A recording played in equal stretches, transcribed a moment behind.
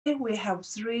we have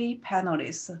three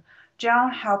panelists.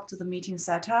 John helped the meeting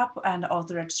setup and all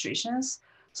the registrations.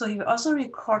 So he will also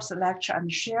record the lecture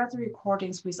and share the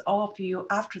recordings with all of you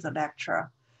after the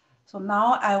lecture. So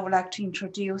now I would like to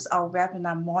introduce our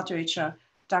webinar moderator,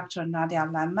 Dr. Nadia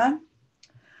Lemon.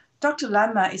 Dr.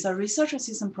 Lemon is a research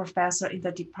assistant professor in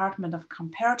the Department of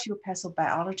Comparative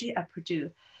Pathobiology at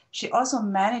Purdue. She also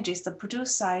manages the Purdue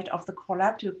side of the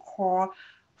Collaborative Core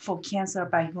for Cancer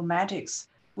Bioinformatics,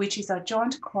 which is a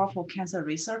joint core for cancer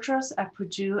researchers at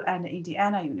Purdue and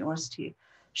Indiana University.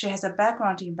 She has a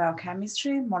background in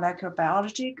biochemistry, molecular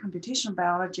biology, computational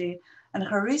biology, and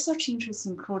her research interests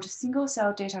include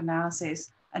single-cell data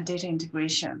analysis and data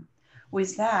integration.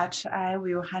 With that, I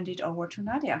will hand it over to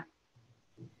Nadia.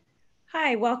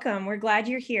 Hi, welcome. We're glad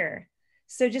you're here.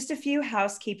 So just a few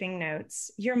housekeeping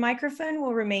notes. Your microphone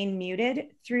will remain muted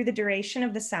through the duration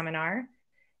of the seminar.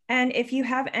 And if you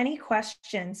have any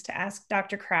questions to ask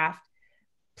Dr. Kraft,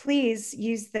 please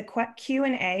use the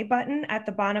Q&A button at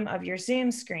the bottom of your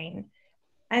Zoom screen.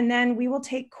 And then we will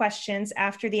take questions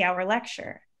after the hour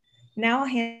lecture. Now I'll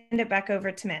hand it back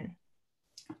over to Min.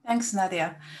 Thanks,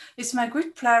 Nadia. It's my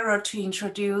great pleasure to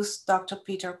introduce Dr.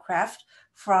 Peter Kraft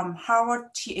from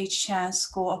Harvard T.H. Chan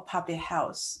School of Public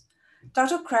Health.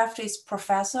 Dr. Kraft is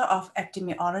professor of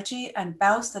epidemiology and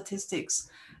biostatistics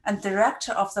and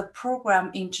director of the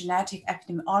program in genetic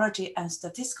epidemiology and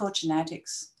statistical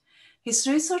genetics. His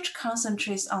research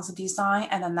concentrates on the design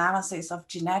and analysis of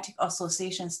genetic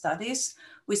association studies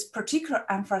with particular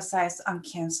emphasis on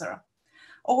cancer.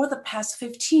 Over the past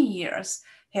 15 years,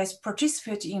 he has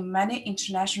participated in many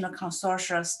international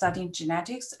consortia studying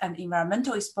genetics and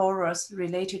environmental exposures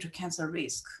related to cancer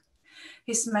risk.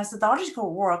 His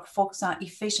methodological work focuses on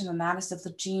efficient analysis of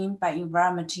the gene by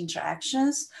environment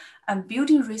interactions and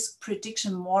building risk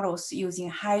prediction models using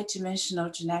high-dimensional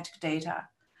genetic data.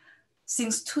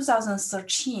 Since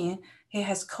 2013, he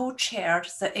has co-chaired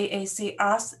the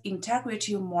AACR's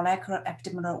Integrative Molecular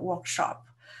Epidemiology Workshop,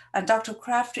 and Dr.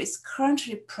 Kraft is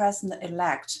currently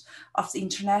president-elect of the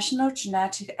International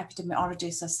Genetic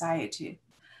Epidemiology Society.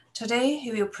 Today,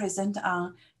 he will present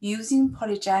on using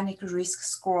polygenic risk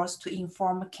scores to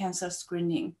inform cancer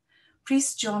screening.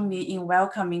 Please join me in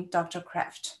welcoming Dr.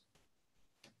 Kraft.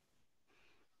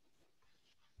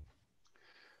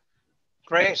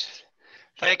 Great.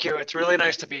 Thank you. It's really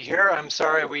nice to be here. I'm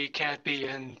sorry we can't be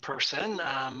in person.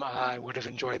 I would have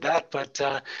enjoyed that, but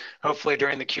hopefully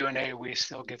during the Q&A, we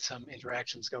still get some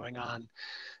interactions going on.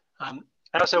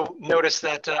 I also noticed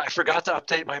that I forgot to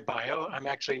update my bio. I'm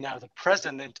actually now the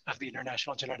president of the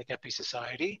International Genetic Epi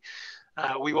Society.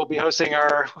 We will be hosting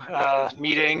our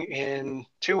meeting in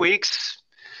 2 weeks,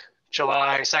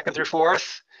 July 2nd through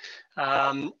 4th.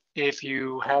 If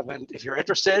you're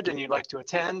interested and you'd like to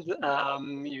attend,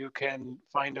 you can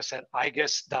find us at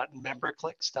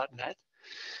igus.memberclicks.net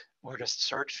or just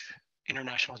search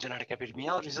International Genetic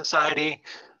Epidemiology Society.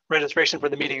 Registration for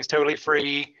the meeting is totally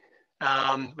free.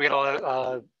 We had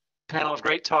a panel of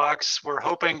great talks. We're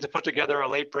hoping to put together a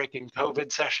late-breaking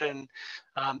COVID session.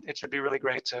 It should be really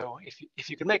great. So if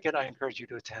you can make it, I encourage you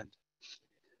to attend.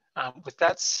 With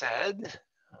that said,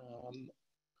 I'm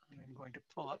going to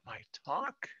pull up my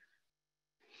talk.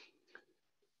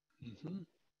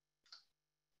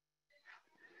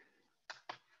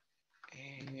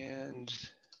 And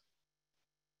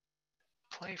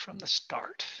play from the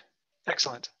start.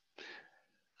 Excellent.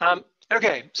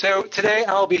 Okay, so today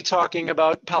I'll be talking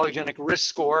about polygenic risk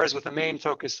scores with a main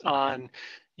focus on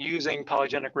using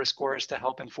polygenic risk scores to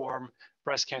help inform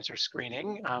breast cancer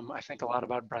screening. I think a lot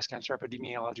about breast cancer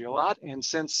epidemiology a lot, and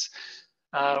since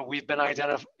we've been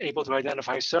able to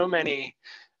identify so many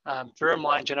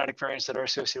germline genetic variants that are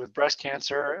associated with breast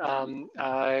cancer,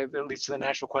 it leads to the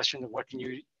natural question of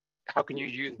how can you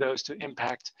use those to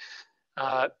impact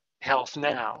health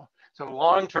now? So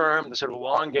long term, the sort of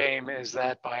long game is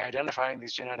that by identifying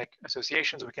these genetic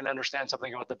associations, we can understand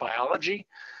something about the biology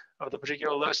of the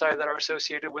particular loci that are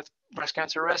associated with breast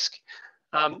cancer risk.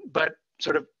 But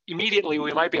sort of immediately,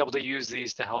 we might be able to use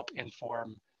these to help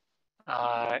inform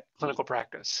clinical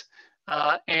practice.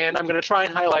 And I'm going to try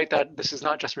and highlight that this is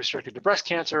not just restricted to breast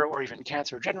cancer or even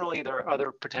cancer generally. There are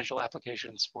other potential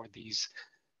applications for this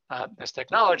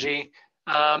technology.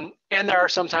 And there are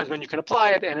some times when you can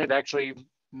apply it and it actually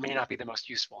may not be the most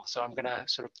useful. So I'm going to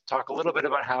sort of talk a little bit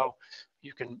about how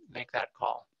you can make that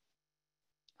call.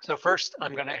 So first,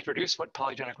 I'm going to introduce what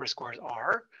polygenic risk scores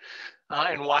are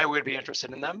and why we'd be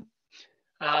interested in them.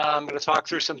 I'm going to talk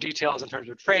through some details in terms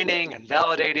of training and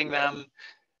validating them.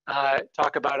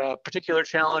 Talk about a particular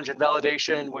challenge in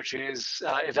validation, which is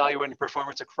evaluating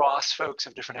performance across folks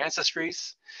of different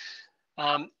ancestries.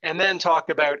 And then talk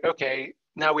about, okay,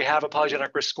 now we have a polygenic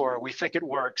risk score. We think it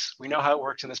works. We know how it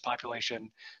works in this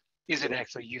population. Is it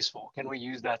actually useful? Can we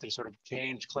use that to sort of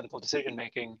change clinical decision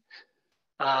making?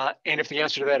 And if the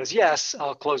answer to that is yes,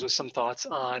 I'll close with some thoughts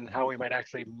on how we might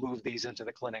actually move these into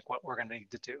the clinic, what we're going to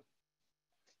need to do.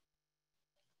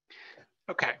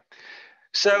 Okay.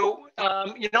 So,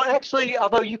 actually,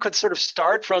 although you could sort of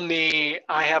start from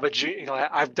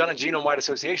I've done a genome-wide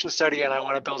association study and I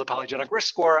want to build a polygenic risk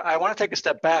score, I want to take a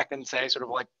step back and say sort of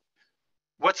like,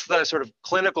 what's the sort of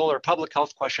clinical or public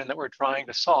health question that we're trying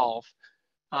to solve?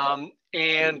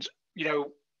 And,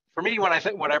 for me, when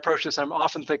I approach this, I'm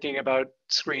often thinking about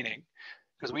screening,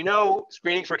 because we know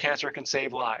screening for cancer can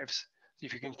save lives.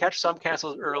 If you can catch some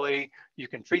cancers early, you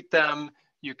can treat them,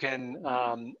 you can,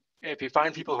 if you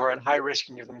find people who are at high risk,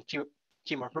 you can give them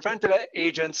chemopreventive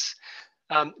agents,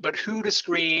 but who to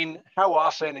screen, how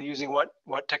often, and using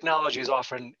what technology is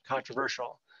often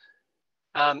controversial.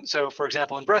 So for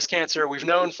example, in breast cancer, we've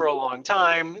known for a long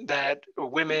time that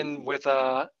women with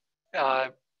a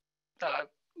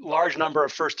large number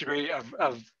of first degree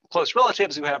of close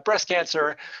relatives who have breast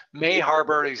cancer may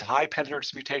harbor these high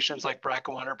penetrance mutations like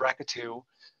BRCA1 or BRCA2.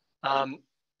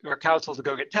 Are counseled to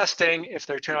go get testing. If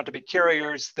they turn out to be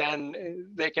carriers, then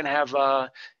they can have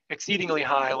exceedingly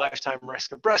high lifetime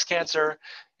risk of breast cancer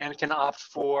and can opt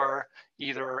for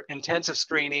either intensive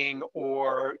screening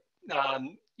or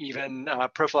even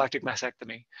prophylactic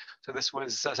mastectomy. So this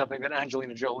was something that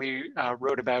Angelina Jolie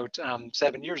wrote about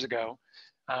 7 years ago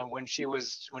when she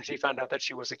found out that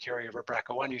she was a carrier of a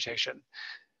BRCA1 mutation.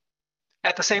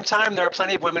 At the same time, there are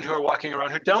plenty of women who are walking around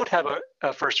who don't have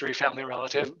a first-degree family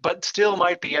relative, but still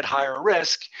might be at higher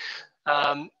risk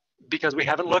because we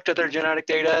haven't looked at their genetic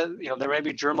data. There may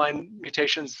be germline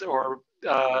mutations or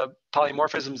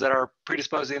polymorphisms that are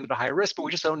predisposing them to high risk, but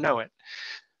we just don't know it.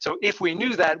 So if we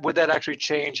knew that, would that actually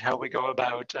change how we go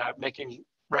about making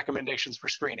recommendations for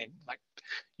screening? Like,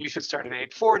 you should start at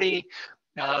age 40.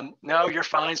 No, you're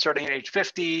fine starting at age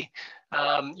 50.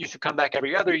 You should come back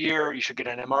every other year. You should get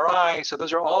an MRI. So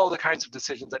those are all the kinds of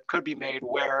decisions that could be made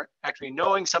where actually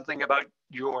knowing something about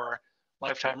your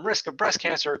lifetime risk of breast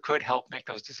cancer could help make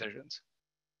those decisions.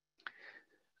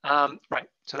 Right,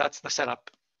 so that's the setup.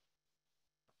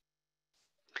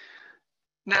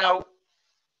 Now,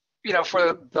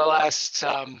 for the last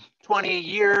 20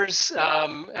 years,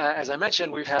 as I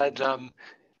mentioned, we've had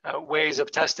ways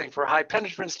of testing for high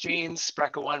penetrance genes,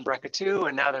 BRCA1, BRCA2,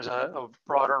 and now there's a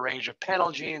broader range of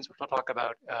panel genes, which we'll talk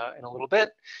about in a little bit.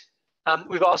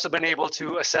 We've also been able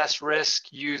to assess risk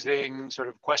using sort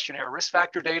of questionnaire risk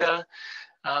factor data.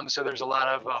 So there's a lot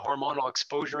of hormonal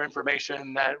exposure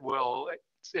information that will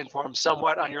inform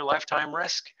somewhat on your lifetime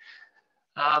risk.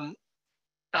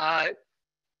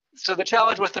 So the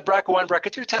challenge with the BRCA1,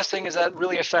 BRCA2 testing is that it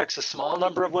really affects a small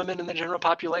number of women in the general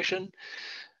population.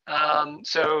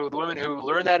 So the women who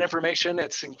learn that information,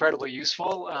 it's incredibly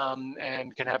useful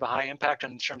and can have a high impact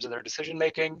in terms of their decision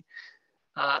making.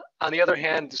 On the other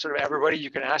hand, sort of everybody, you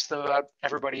can ask them about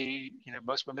everybody,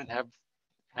 most women have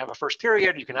a first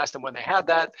period. You can ask them when they had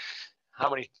that, how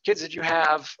many kids did you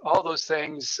have, all those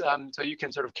things. So you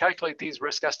can sort of calculate these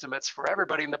risk estimates for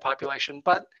everybody in the population,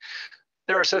 but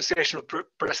their association with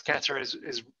breast cancer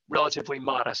is relatively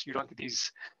modest. You don't get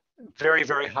these very,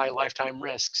 very high lifetime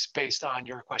risks based on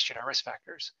your questionnaire risk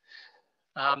factors.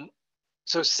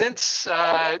 So since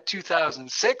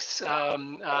 2006,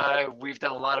 we've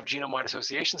done a lot of genome-wide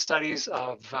association studies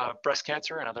of breast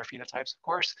cancer and other phenotypes, of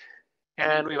course,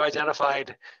 and we've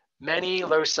identified many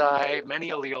loci, many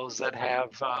alleles that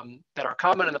that are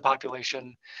common in the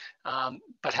population,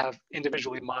 but have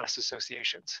individually modest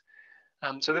associations.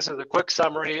 So this is a quick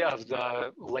summary of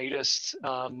the latest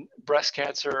breast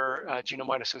cancer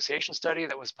genome-wide association study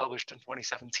that was published in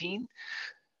 2017.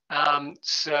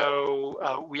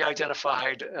 So we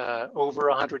identified over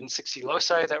 160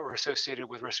 loci that were associated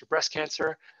with risk of breast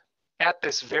cancer at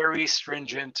this very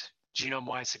stringent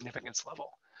genome-wide significance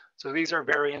level. So these are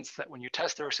variants that when you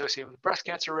test, they're associated with breast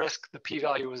cancer risk, the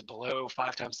p-value is below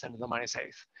 5 ×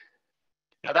 10⁻⁸.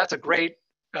 Now that's a great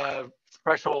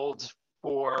threshold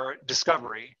for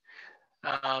discovery,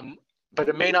 but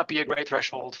it may not be a great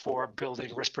threshold for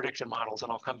building risk prediction models,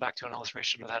 and I'll come back to an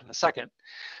illustration of that in a second.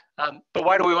 But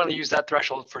why do we want to use that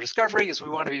threshold for discovery? Is we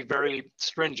want to be very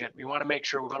stringent. We want to make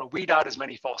sure we want to weed out as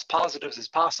many false positives as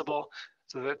possible,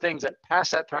 so that things that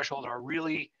pass that threshold are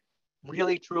really,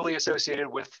 really, truly associated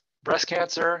with breast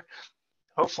cancer.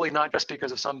 Hopefully not just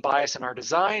because of some bias in our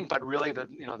design, but really that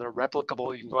they're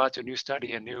replicable. You can go out to a new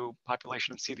study, a new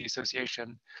population, and see the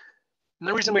association. And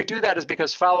the reason we do that is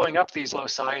because following up these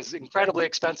loci is incredibly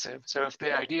expensive. So if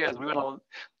the idea is we want to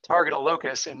target a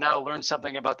locus and now learn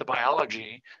something about the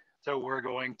biology, so we're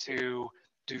going to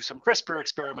do some CRISPR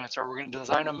experiments, or we're going to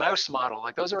design a mouse model.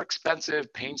 Like those are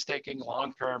expensive, painstaking,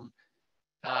 long-term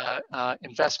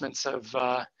investments of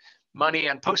money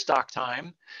and postdoc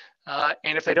time.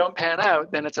 And if they don't pan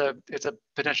out, then it's a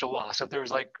potential loss. So if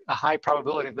there's like a high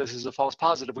probability that this is a false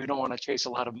positive, we don't want to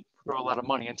throw a lot of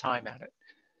money and time at it.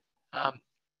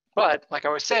 But like I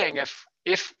was saying,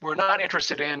 if we're not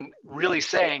interested in really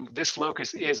saying this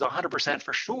locus is 100%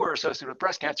 for sure associated with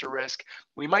breast cancer risk,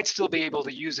 we might still be able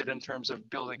to use it in terms of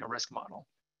building a risk model.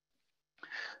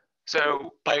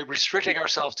 So by restricting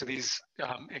ourselves to these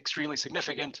extremely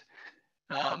significant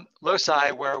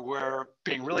loci where we're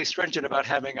being really stringent about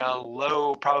having a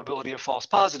low probability of false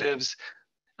positives,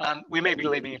 we may be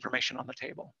leaving information on the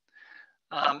table.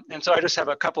 And so I just have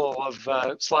a couple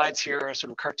of slides here, a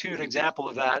sort of cartoon example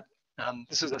of that.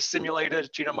 This is a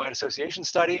simulated genome-wide association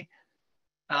study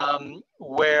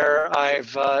where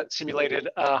I've simulated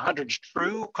 100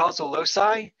 true causal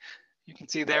loci. You can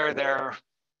see there, they're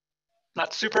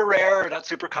not super rare, not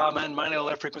super common,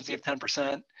 mononuclear frequency of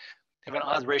 10%. Have an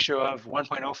odds ratio of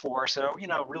 1.04, so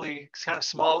really kind of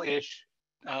small-ish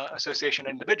association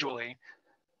individually.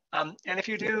 And if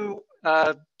you do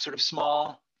sort of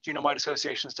small genome-wide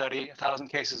association study, 1,000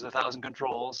 cases, 1,000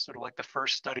 controls, sort of like the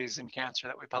first studies in cancer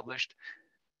that we published,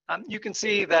 you can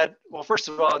see that, well, first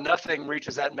of all, nothing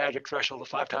reaches that magic threshold of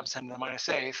 5 ×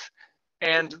 10⁻⁸.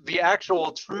 And the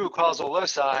actual true causal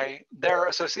loci, their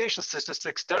association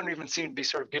statistics don't even seem to be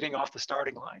sort of getting off the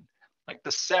starting line. Like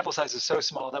the sample size is so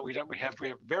small that we have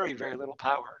very, very little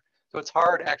power. So it's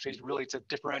hard actually really to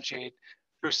differentiate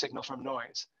true signal from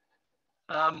noise.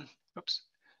 Oops.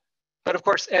 But of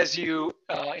course, as you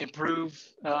improve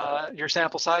your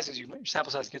sample size, your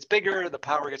sample size gets bigger, the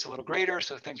power gets a little greater.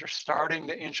 So things are starting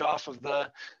to inch off of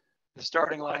the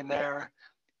starting line there.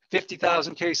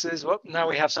 50,000 cases, well, now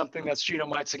we have something that's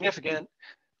genome-wide significant.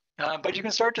 But you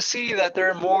can start to see that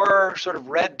there are more sort of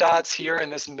red dots here in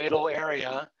this middle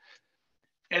area.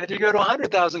 And if you go to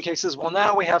 100,000 cases, well,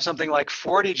 now we have something like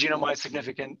 40 genome-wide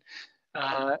significant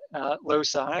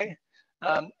loci.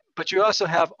 But you also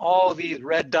have all these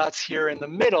red dots here in the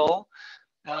middle.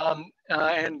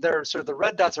 And they're sort of the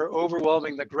red dots are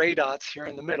overwhelming the gray dots here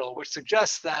in the middle, which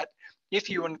suggests that if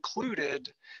you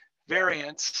included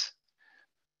variants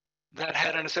that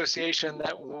had an association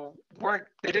that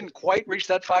they didn't quite reach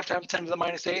that 5 ×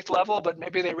 10⁻⁸ level, but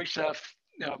maybe they reached a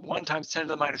 1 ×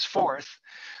 10⁻⁴.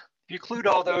 If you include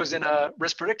all those in a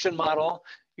risk prediction model,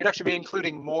 you'd actually be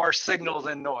including more signal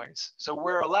than noise. So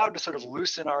we're allowed to sort of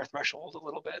loosen our threshold a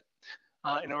little bit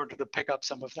in order to pick up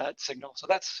some of that signal. So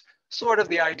that's sort of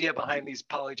the idea behind these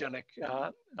polygenic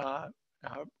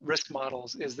risk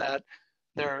models, is that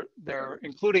they're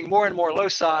including more and more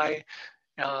loci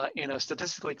in a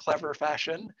statistically clever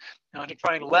fashion to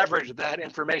try and leverage that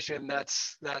information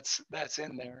that's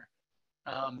in there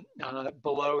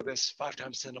below this 5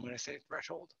 × 10⁻⁸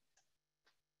 threshold.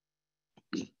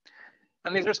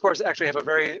 And these risk scores actually have a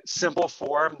very simple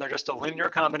form. They're just a linear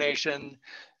combination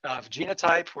of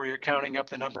genotype, where you're counting up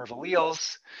the number of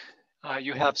alleles.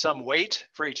 You have some weight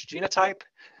for each genotype.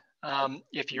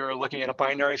 If you're looking at a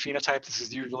binary phenotype, this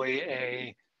is usually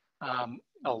a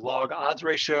log odds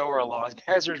ratio or a log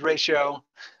hazard ratio.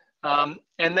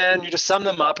 And then you just sum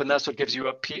them up, and that's what gives you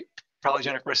a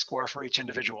polygenic risk score for each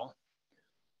individual.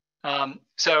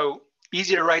 So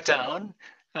easy to write down.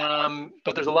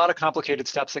 But there's a lot of complicated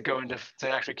steps that go into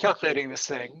actually calculating this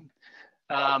thing.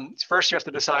 First, you have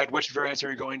to decide which variants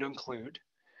are you going to include.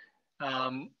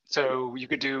 So you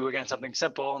could do, again, something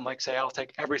simple and like say, I'll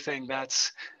take everything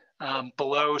that's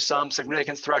below some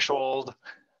significance threshold,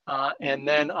 and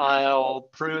then I'll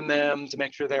prune them to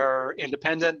make sure they're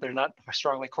independent. They're not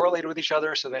strongly correlated with each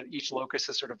other, so that each locus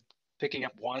is sort of picking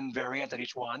up one variant at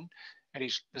each one,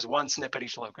 there's one SNP at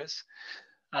each locus.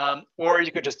 Or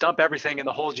you could just dump everything in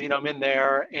the whole genome in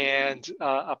there and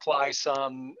apply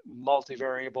some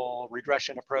multivariable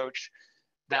regression approach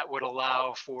that would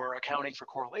allow for accounting for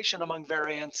correlation among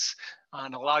variants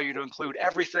and allow you to include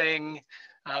everything,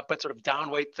 but sort of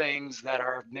downweight things that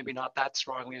are maybe not that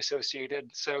strongly associated.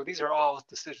 So these are all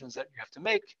decisions that you have to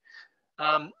make.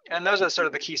 And those are sort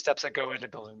of the key steps that go into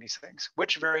building these things.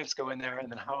 Which variants go in there,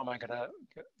 and then how am I going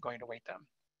to weight them?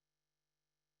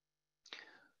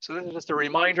 So this is just a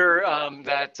reminder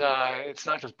that it's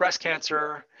not just breast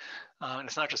cancer, and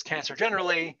it's not just cancer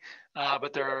generally,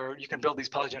 but you can build these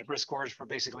polygenic risk scores for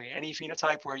basically any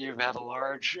phenotype where you have a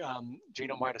large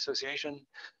genome-wide association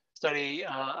study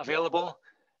available.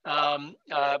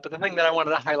 But the thing that I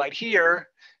wanted to highlight here,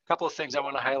 a couple of things I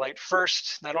want to highlight.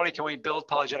 First, not only can we build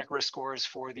polygenic risk scores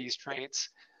for these traits,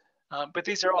 but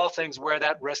these are all things where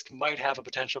that risk might have a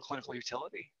potential clinical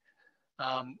utility.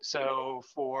 So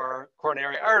for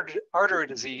coronary artery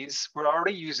disease, we're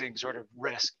already using sort of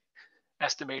risk,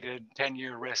 estimated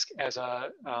 10-year risk as a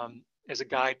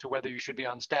guide to whether you should be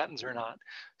on statins or not.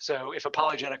 So if a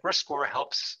polygenic risk score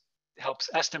helps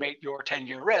estimate your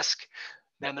 10-year risk,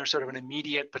 then there's sort of an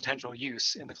immediate potential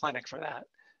use in the clinic for that.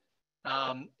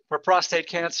 For prostate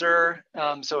cancer,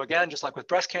 so again, just like with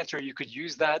breast cancer, you could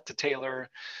use that to tailor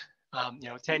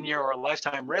 10-year or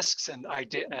lifetime risks and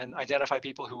identify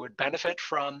people who would benefit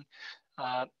from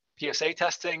PSA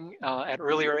testing at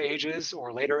earlier ages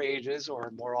or later ages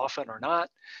or more often or not.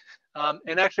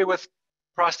 And actually with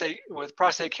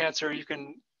prostate cancer, you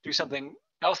can do something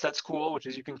else that's cool, which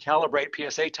is you can calibrate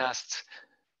PSA tests,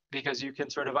 because you can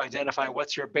sort of identify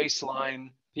what's your baseline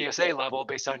PSA level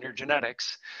based on your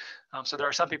genetics. So there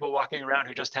are some people walking around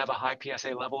who just have a high PSA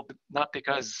level, not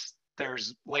because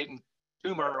there's latent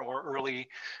tumor or early,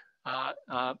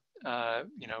 sort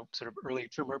of early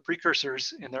tumor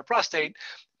precursors in their prostate,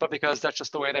 but because that's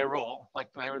just the way they roll. Like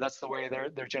that's the way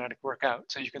their genetic work out.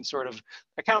 So you can sort of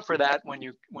account for that when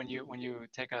you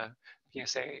take a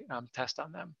PSA test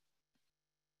on them.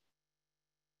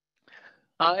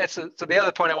 So the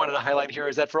other point I wanted to highlight here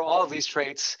is that for all of these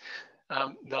traits,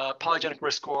 the polygenic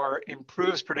risk score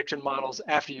improves prediction models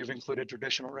after you've included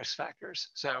traditional risk factors.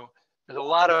 So there's a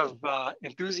lot of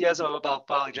enthusiasm about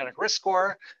polygenic risk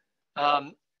score,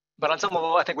 but on some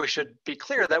level, I think we should be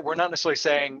clear that we're not necessarily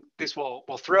saying this will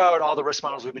throw out all the risk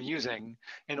models we've been using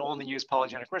and only use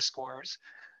polygenic risk scores.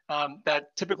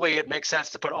 That typically it makes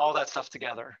sense to put all that stuff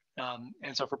together.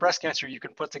 And so for breast cancer, you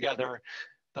can put together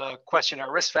the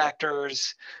questionnaire risk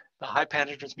factors, the high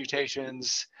penetrance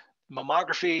mutations,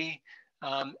 mammography,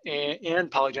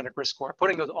 and polygenic risk score.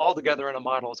 Putting those all together in a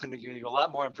model is going to give you a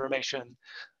lot more information.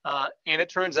 And it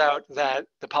turns out that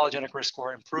the polygenic risk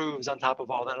score improves on top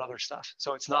of all that other stuff.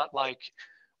 So it's not like,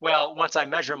 well, once I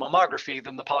measure mammography,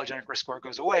 then the polygenic risk score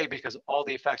goes away because all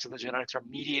the effects of the genetics are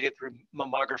mediated through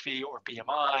mammography or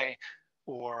BMI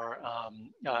or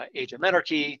age of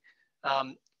menarche.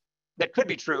 That could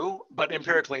be true, but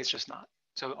empirically it's just not.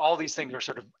 So all these things are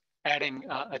sort of adding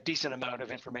a decent amount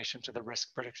of information to the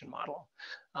risk prediction model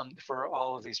for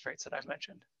all of these traits that I've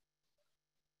mentioned.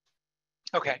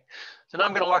 Okay, so now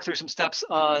I'm going to walk through some steps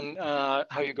on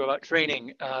how you go about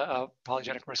training a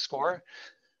polygenic risk score.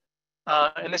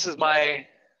 And this is my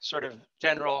sort of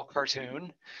general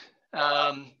cartoon,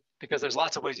 because there's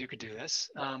lots of ways you could do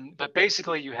this. But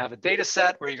basically, you have a data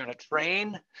set where you're going to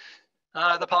train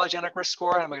the polygenic risk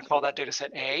score, and I'm going to call that data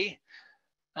set A.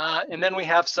 And then we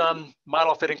have some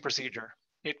model fitting procedure.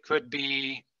 It could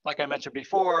be, like I mentioned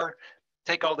before,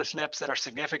 take all the SNPs that are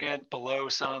significant below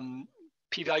some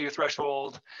p-value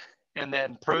threshold and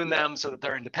then prune them so that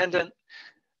they're independent.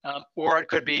 Or it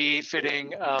could be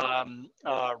fitting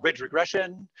ridge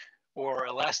regression or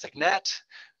elastic net,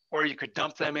 or you could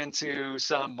dump them into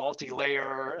some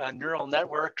multi-layer neural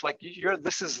network. Like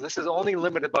this is only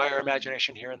limited by our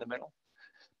imagination here in the middle.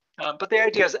 But the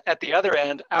idea is at the other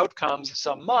end, out comes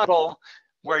some model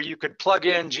where you could plug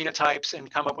in genotypes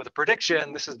and come up with a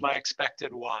prediction. This is my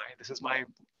expected Y. This is my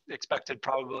expected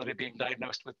probability of being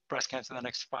diagnosed with breast cancer in the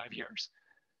next 5 years.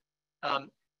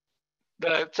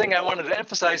 The thing I wanted to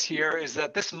emphasize here is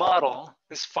that this model,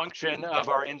 this function of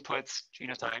our inputs,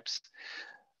 genotypes,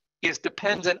 is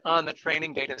dependent on the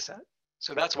training data set.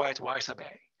 So that's why it's Y sub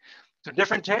A. So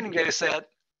different training data set,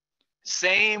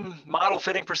 same model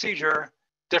fitting procedure,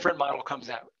 different model comes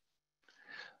out,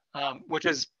 which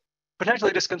is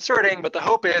potentially disconcerting, but the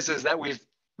hope is that we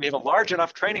have a large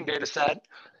enough training data set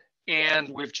and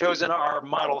we've chosen our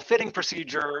model fitting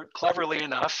procedure cleverly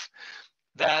enough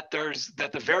that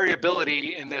the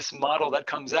variability in this model that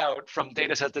comes out from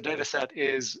data set to data set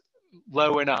is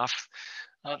low enough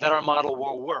that our model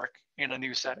will work in a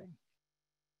new setting.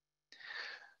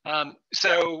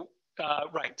 So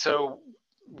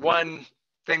one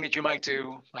thing that you might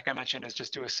do, like I mentioned, is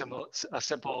just do a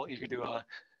simple, you could do a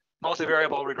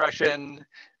multivariable regression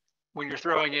when you're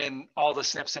throwing in all the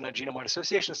SNPs in a genome-wide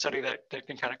association study that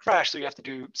can kind of crash. So you have to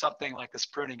do something like this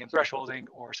pruning and thresholding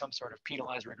or some sort of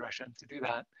penalized regression to do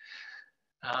that.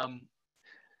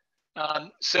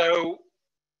 So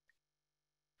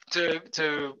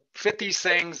to fit these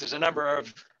things, there's a number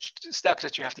of steps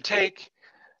that you have to take.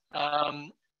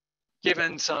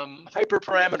 Given some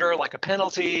hyperparameter like a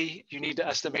penalty, you need to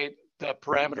estimate the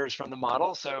parameters from the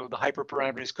model. So the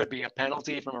hyperparameters could be a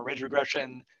penalty from a ridge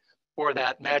regression or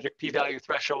that magic p-value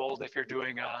threshold if you're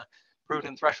doing a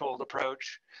prudent threshold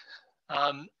approach.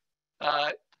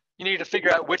 You need to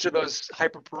figure out which of those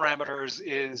hyperparameters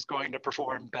is going to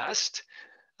perform best.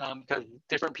 because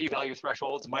different p-value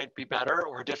thresholds might be better,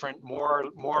 or different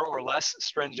more or less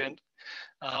stringent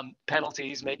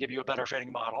penalties may give you a better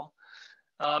fitting model.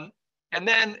 And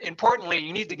then importantly,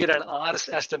 you need to get an honest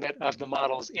estimate of the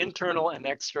model's internal and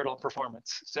external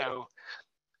performance. So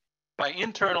by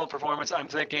internal performance, I'm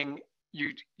thinking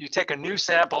you take a new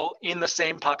sample in the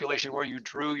same population where you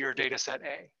drew your data set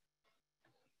A.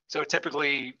 So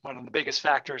typically, one of the biggest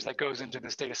factors that goes into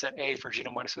this data set A for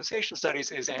genome-wide association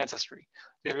studies is ancestry.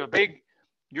 You have a big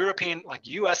European, like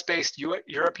US-based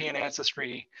European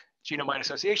ancestry genome-wide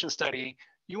association study.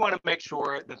 You want to make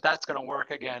sure that that's going to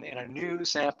work again in a new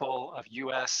sample of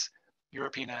US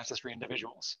European ancestry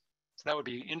individuals. So that would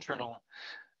be internal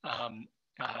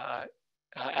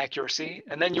accuracy.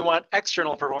 And then you want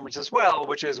external performance as well,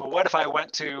 which is, well, what if I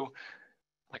went to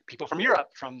like people from Europe,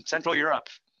 from Central Europe?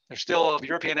 They're still of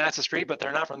European ancestry, but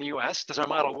they're not from the US. Does our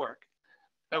model work?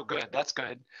 Oh, good, that's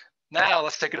good. Now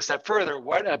let's take it a step further.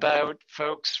 What about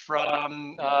folks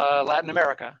from Latin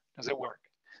America? Does it work?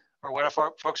 Or what if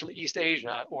folks from East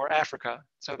Asia or Africa?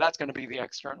 So that's going to be the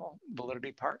external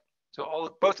validity part.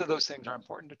 So both of those things are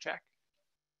important to check.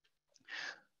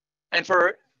 And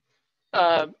for,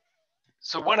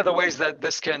 so one of the ways that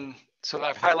this can, so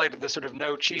I've highlighted the sort of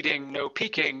no cheating, no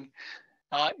peeking,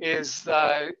 is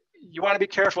you want to be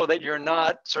careful that you're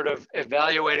not sort of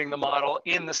evaluating the model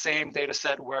in the same data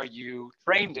set where you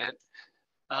trained it,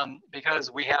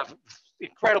 because we have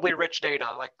incredibly rich data,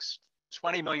 like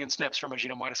 20 million SNPs from a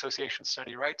genome-wide association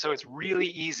study, right? So it's really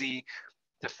easy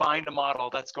to find a model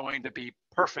that's going to be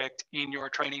perfect in your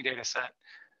training data set.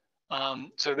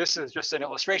 So this is just an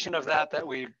illustration of that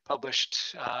we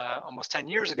published almost 10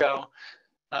 years ago,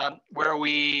 where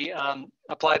we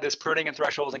applied this pruning and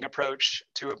thresholding approach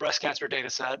to a breast cancer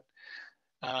data set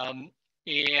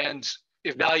and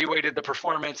evaluated the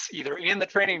performance either in the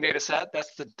training data set,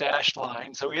 that's the dashed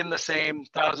line. So in the same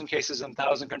 1,000 cases and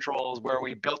 1,000 controls where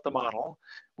we built the model,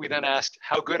 we then asked,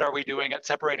 how good are we doing at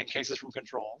separating cases from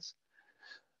controls?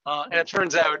 And it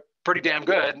turns out pretty damn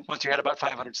good once you had about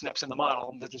 500 SNPs in the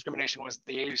model. The discrimination was,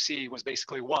 the AUC was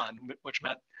basically 1, which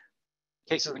meant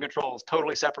cases and controls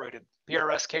totally separated.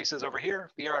 PRS cases over here,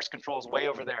 PRS controls way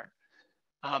over there.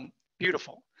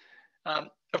 Beautiful.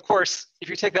 Of course, if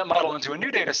you take that model into a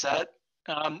new data set,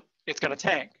 it's going to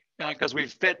tank because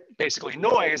we've fit basically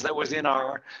noise that was in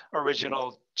our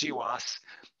original GWAS.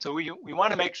 So we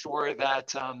want to make sure that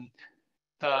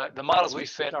the models we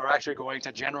fit are actually going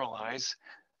to generalize.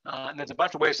 And there's a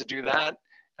bunch of ways to do that.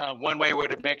 One way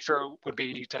would make sure would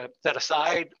be to set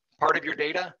aside part of your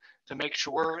data to make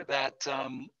sure that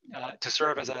to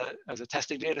serve as a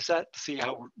testing data set to see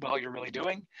how well you're really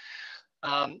doing.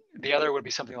 The other would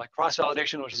be something like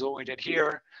cross-validation, which is what we did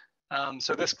here.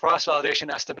 So this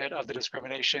cross-validation estimate of the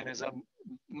discrimination is a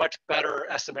much better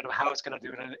estimate of how it's going to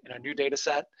do in a new data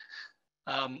set.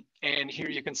 And here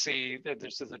you can see that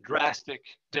there's a drastic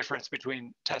difference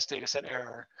between test data set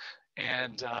error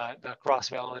and the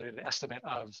cross-validated estimate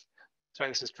of, sorry,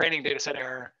 this is training data set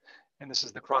error, and this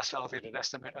is the cross-validated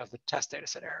estimate of the test data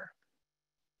set error.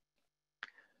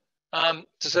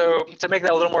 So to make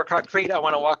that a little more concrete, I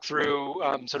want to walk through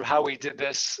sort of how we did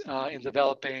this in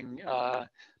developing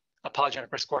a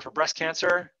polygenic risk score for breast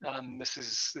cancer.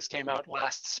 This came out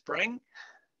last spring.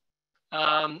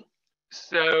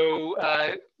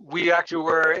 We actually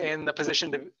were in the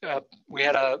position to we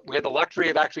had the luxury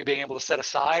of actually being able to set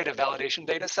aside a validation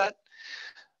data set.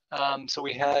 So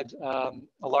we had a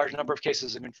large number of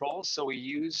cases and controls. So we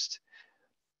used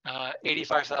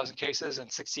 85,000 cases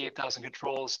and 68,000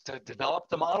 controls to develop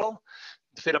the model,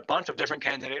 to fit a bunch of different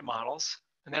candidate models.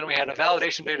 And then we had a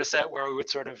validation data set where we would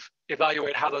sort of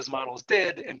evaluate how those models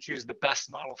did and choose the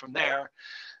best model from there.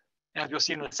 And you'll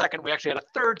see in a second, we actually had a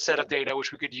third set of data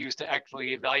which we could use to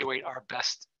actually evaluate our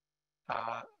best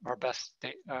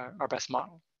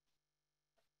model.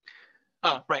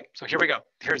 Right, so here we go.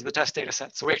 Here's the test data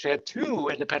set. So we actually had 2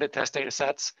 independent test data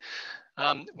sets.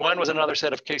 One was another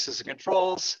set of cases and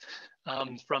controls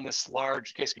from this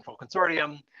large case control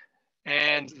consortium,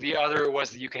 and the other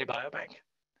was the UK Biobank.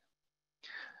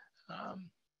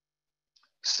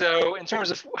 So in terms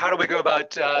of how do we go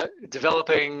about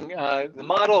developing the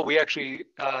model, we actually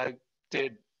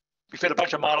we fit a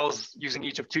bunch of models using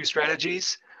each of 2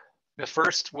 strategies. The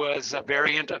first was a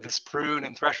variant of this prune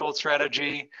and threshold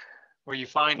strategy, where you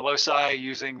find loci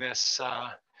using this,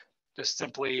 just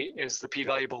simply is the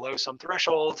p-value below some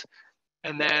threshold.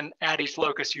 And then at each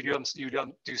locus, you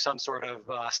do some sort of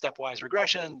stepwise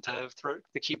regression to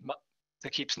keep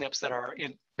SNPs that are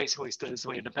basically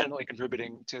statistically independently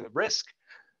contributing to the risk.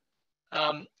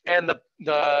 And the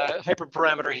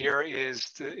hyperparameter here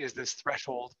is this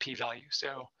threshold p-value.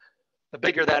 So the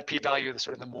bigger that p-value, the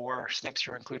sort of the more SNPs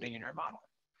you're including in your model.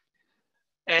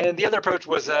 And the other approach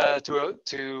was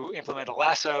to implement a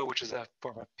lasso, which is a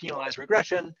form of penalized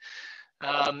regression.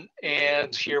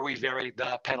 And here we varied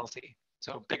the penalty.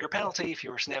 So bigger penalty,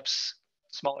 fewer SNPs,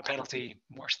 smaller penalty,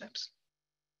 more SNPs.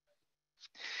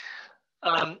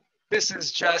 This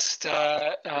is just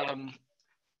a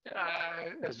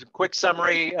quick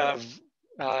summary of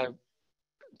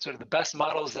sort of the best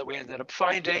models that we ended up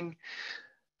finding.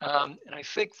 And I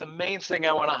think the main thing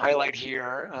I want to highlight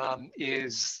here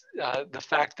is the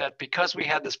fact that because we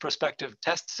had this prospective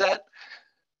test set,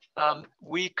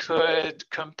 we could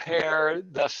compare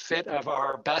the fit of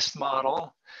our best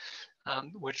model,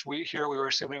 which we were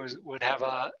assuming would have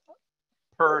a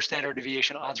per standard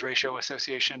deviation odds ratio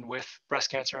association with breast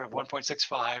cancer of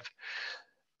 1.65.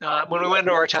 When we went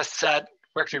into our test set,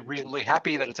 we're actually reasonably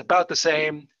happy that it's about the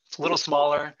same. It's a little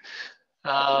smaller,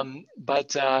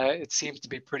 but it seems to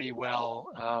be pretty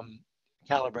well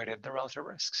calibrated, the relative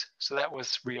risks. So that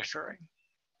was reassuring.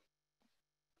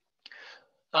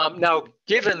 Now,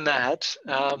 given that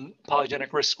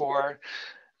polygenic risk score,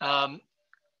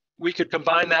 we could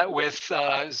combine that with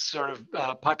sort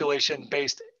of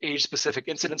population-based age-specific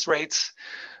incidence rates,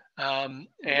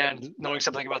 and knowing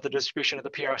something about the distribution of the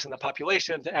PRS in the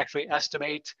population to actually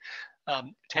estimate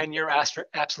 10-year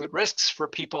absolute risks for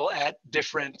people at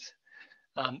different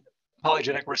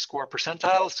polygenic risk score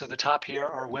percentiles. So the top here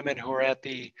are women who are at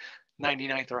the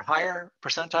 99th or higher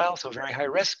percentile, so very high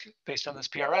risk based on this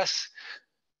PRS.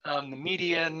 The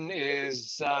median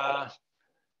is, I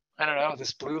don't know,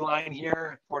 this blue line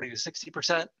here, 40 to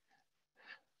 60%.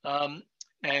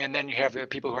 And then you have the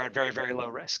people who are at very, very low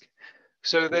risk.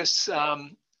 So this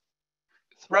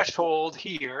threshold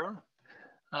here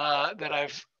that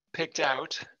I've picked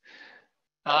out,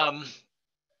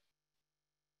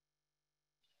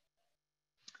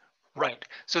 right.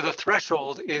 So the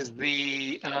threshold is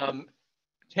the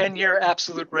 10-year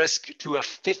absolute risk to a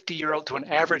 50-year-old, to an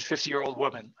average 50-year-old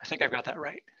woman. I think I've got that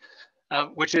right,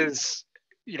 which is,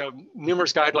 you know,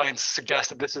 numerous guidelines suggest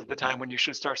that this is the time when you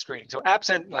should start screening. So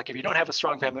absent, like if you don't have a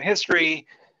strong family history,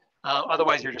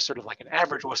 otherwise you're just sort of like an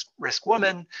average risk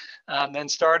woman, then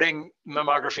starting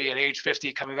mammography at age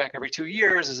 50, coming back every 2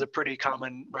 years is a pretty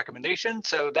common recommendation.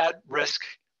 So that risk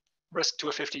to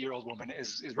a 50-year-old woman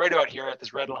is right about here at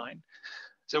this red line.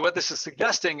 So what this is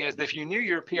suggesting is that if you knew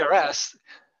your PRS,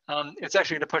 it's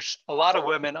actually going to push a lot of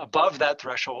women above that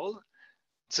threshold,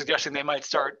 suggesting they might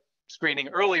start screening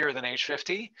earlier than age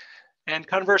 50. And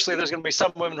conversely, there's going to be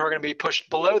some women who are going to be pushed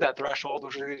below that threshold,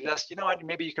 which is just, you know what,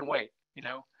 maybe you can wait, you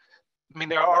know. I mean,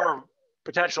 there are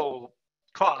potential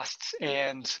costs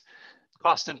and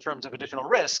costs in terms of additional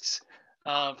risks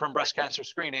from breast cancer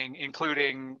screening,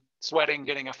 including sweating,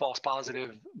 getting a false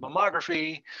positive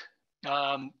mammography,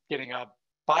 getting a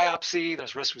biopsy.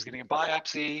 There's risks with getting a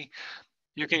biopsy.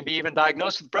 You can be even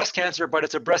diagnosed with breast cancer, but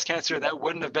it's a breast cancer that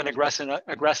wouldn't have been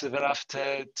aggressive enough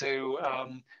to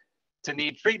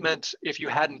need treatment if you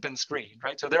hadn't been screened,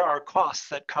 right? So there are costs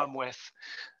that come with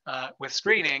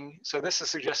screening. So this is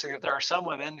suggesting that there are some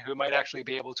women who might actually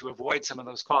be able to avoid some of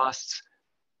those costs.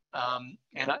 And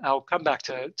I'll come back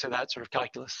to that sort of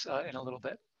calculus in a little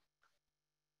bit.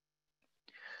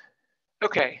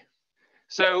 Okay,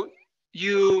 so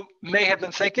you may have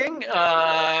been thinking,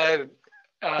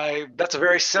 that's a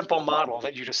very simple model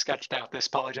that you just sketched out, this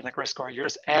polygenic risk score. You're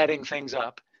just adding things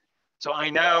up. So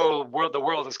I know the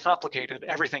world is complicated.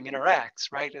 Everything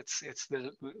interacts, right?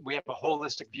 We have a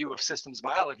holistic view of systems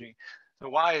biology. So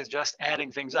why is just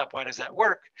adding things up? Why does that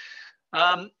work?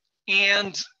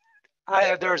 And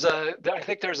I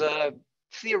think there's a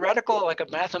theoretical, like a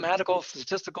mathematical,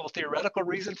 statistical, theoretical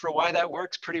reason for why that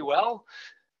works pretty well,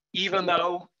 even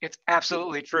though it's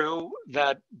absolutely true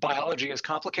that biology is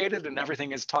complicated and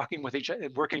everything is talking with each other,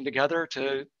 working together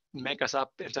to make us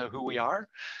up into who we are.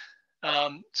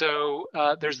 So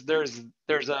there's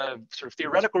a sort of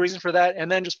theoretical reason for that, and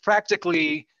then just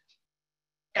practically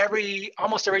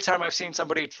almost every time I've seen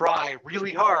somebody try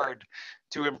really hard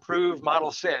to improve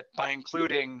model fit by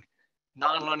including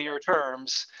nonlinear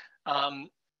terms,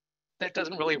 that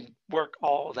doesn't really work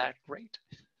all that great.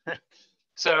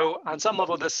 So on some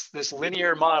level, this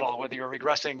linear model, whether you're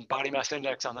regressing body mass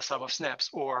index on the sum of SNPs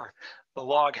or the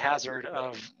log hazard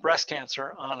of breast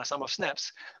cancer on a sum of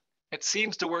SNPs, it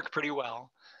seems to work pretty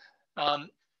well.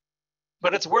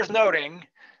 But it's worth noting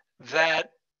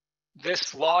that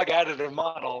this log additive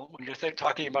model, when you're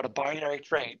talking about a binary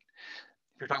trait,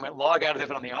 if you're talking about log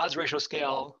additive on the odds ratio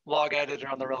scale, log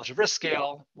additive on the relative risk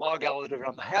scale, log additive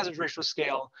on the hazard ratio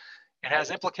scale, it has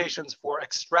implications for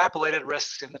extrapolated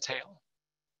risks in the tail.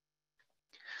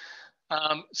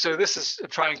 So this is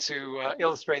trying to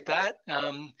illustrate that.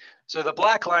 So the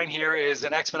black line here is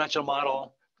an exponential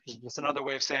model, which is just another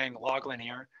way of saying log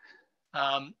linear.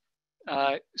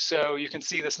 So you can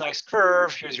see this nice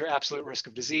curve. Here's your absolute risk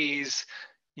of disease.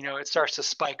 You know, it starts to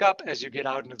spike up as you get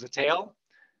out into the tail.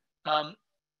 And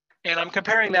I'm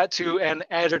comparing that to an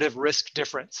additive risk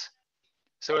difference.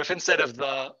 So if instead of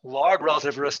the log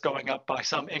relative risk going up by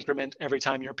some increment every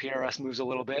time your PRS moves a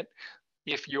little bit,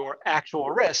 if your actual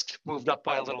risk moved up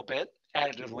by a little bit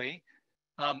additively,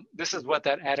 this is what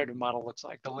that additive model looks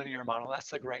like, the linear model. That's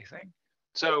the gray thing.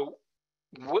 So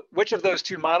which of those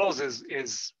two models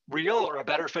is real or a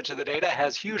better fit to the data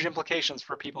has huge implications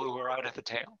for people who are out at the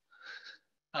tail.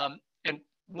 And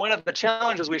one of the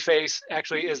challenges we face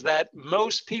actually is that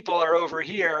most people are over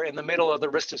here in the middle of the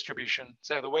risk distribution.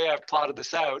 So the way I've plotted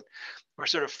this out, we're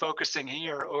sort of focusing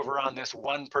here over on this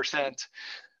 1%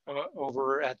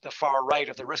 over at the far right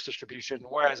of the risk distribution,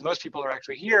 whereas most people are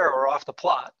actually here or off the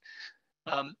plot.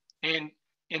 And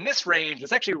in this range,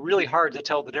 it's actually really hard to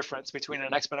tell the difference between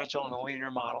an exponential and a linear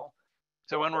model.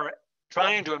 So when we're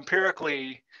trying to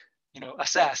empirically,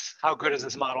 assess how good is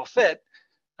this model fit,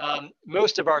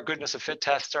 most of our goodness of fit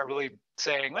tests are really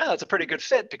saying, well, it's a pretty good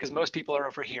fit because most people are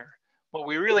over here. What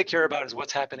we really care about is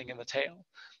what's happening in the tail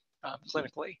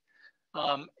clinically.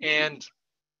 And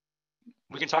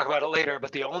we can talk about it later,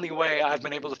 but the only way I've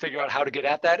been able to figure out how to get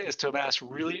at that is to amass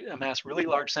really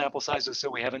large sample sizes so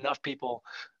we have enough people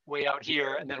way out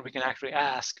here, and then we can actually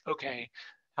ask, okay,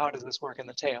 how does this work in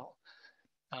the tail?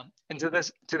 And to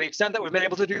the extent that we've been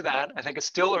able to do that, I think it's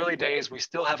still early days. We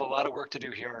still have a lot of work to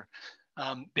do here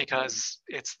because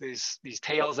it's these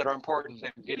tails that are important,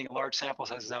 and getting large sample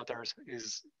sizes out there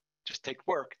is just take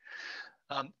work.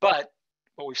 But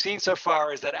what we've seen so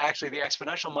far is that actually the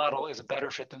exponential model is a better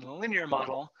fit than the linear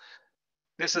model.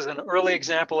 This is an early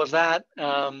example of that.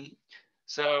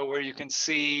 So where you can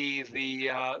see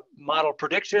the model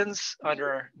predictions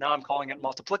under, now I'm calling it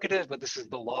multiplicative, but this is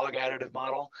the log additive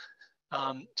model.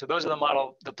 So those are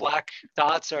the black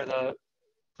dots are the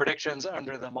predictions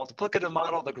under the multiplicative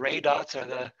model. The gray dots are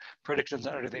the predictions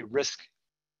under the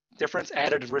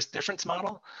additive risk difference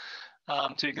model.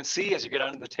 So you can see as you get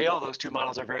onto the tail, those two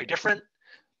models are very different.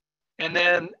 And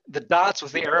then the dots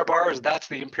with the error bars, that's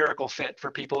the empirical fit for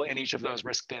people in each of those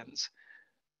risk bins.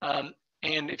 And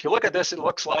if you look at this, it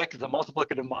looks like the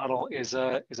multiplicative model is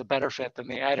a better fit than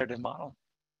the additive model.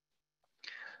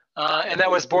 And that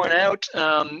was borne out,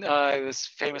 this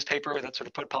famous paper that sort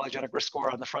of put polygenic risk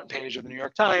score on the front page of the New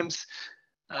York Times.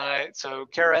 So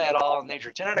Kara et al. In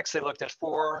Nature Genetics, they looked at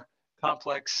 4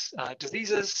 complex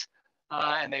diseases.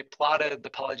 And they plotted the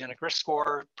polygenic risk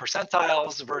score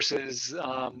percentiles versus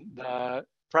the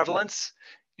prevalence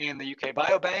in the UK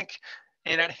Biobank.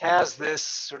 And it has this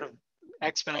sort of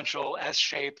exponential S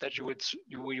shape that you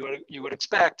would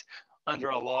expect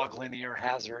under a log linear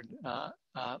hazard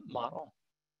model.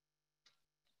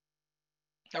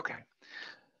 Okay.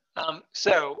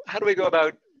 So how do we go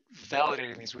about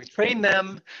validating these? We train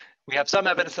them. We have some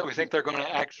evidence that we think they're going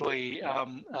to actually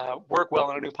work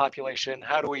well in a new population.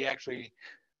 How do we actually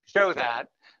show that?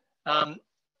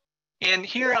 And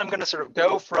here I'm going to sort of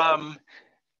go from,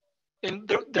 I'm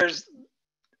going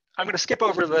to skip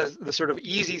over the sort of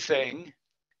easy thing.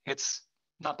 It's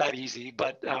not that easy,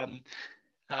 but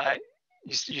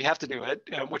you have to do it,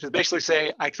 which is basically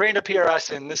say, I trained a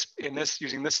PRS in this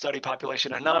using this study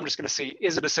population, and now I'm just going to see,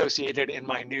 is it associated in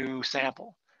my new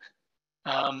sample?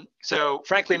 So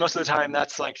frankly, most of the time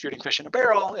that's like shooting fish in a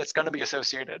barrel. It's going to be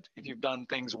associated if you've done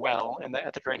things well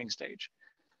at the training stage.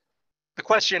 The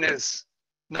question is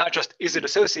not just, is it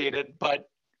associated, but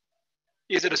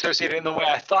is it associated in the way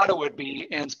I thought it would be?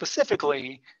 And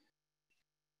specifically,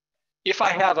 if I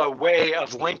have a way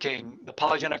of linking the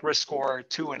polygenic risk score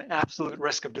to an absolute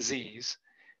risk of disease,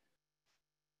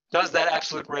 does that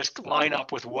absolute risk line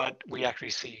up with what we actually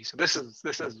see? So this is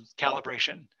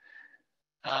calibration.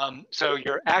 So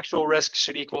your actual risk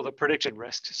should equal the predicted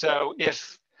risk. So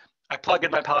if I plug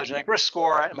in my polygenic risk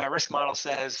score and my risk model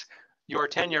says your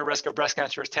 10-year risk of breast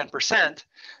cancer is 10%,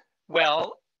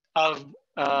 well, of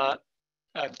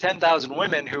 10,000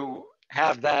 women who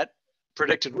have that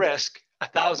predicted risk,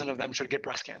 1,000 of them should get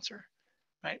breast cancer,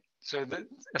 right? So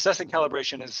assessing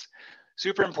calibration is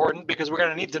super important because we're going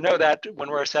to need to know that when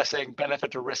we're assessing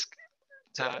benefit to risk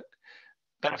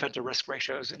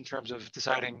ratios in terms of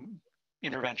deciding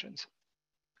interventions.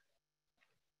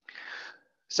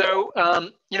 So,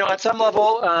 at some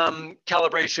level,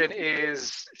 calibration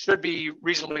should be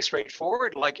reasonably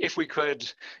straightforward. Like if we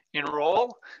could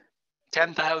enroll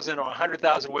 10,000 or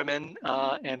 100,000 women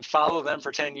and follow them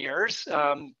for 10 years,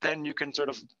 then you can sort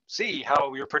of see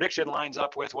how your prediction lines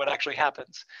up with what actually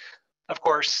happens. of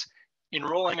course,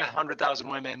 enrolling 100,000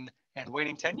 women and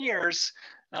waiting 10 years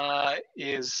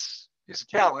is a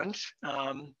challenge.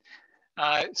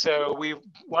 So we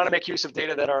want to make use of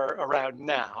data that are around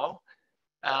now.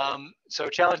 So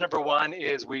challenge number one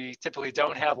is we typically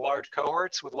don't have large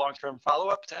cohorts with long-term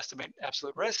follow-up to estimate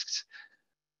absolute risks.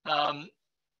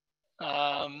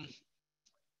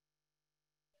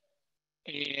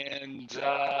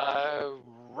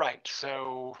 Right,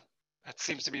 so that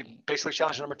seems to be basically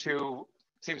challenge number two,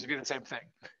 seems to be the same thing.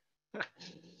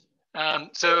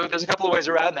 So there's a couple of ways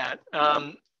around that.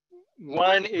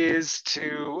 One is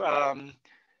to,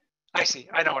 I see,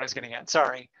 I know what I was getting at,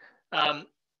 sorry.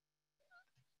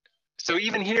 So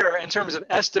even here, in terms of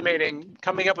estimating,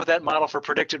 coming up with that model for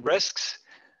predicted risks,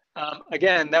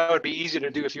 again, that would be easy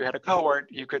to do if you had a cohort.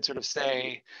 You could sort of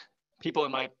say, people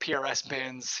in my PRS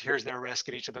bins, here's their risk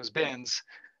at each of those bins.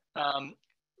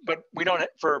 But we don't,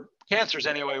 for cancers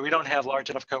anyway, we don't have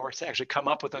large enough cohorts to actually come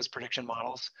up with those prediction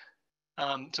models.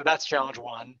 So that's challenge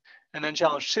one. And then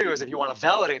challenge two is if you want to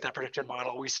validate that prediction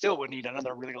model, we still would need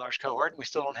another really large cohort, and we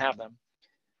still don't have them.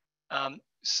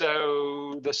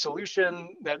 So the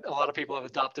solution that a lot of people have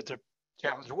adopted to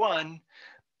challenge one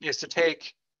is to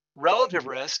take relative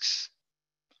risks,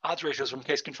 odds ratios from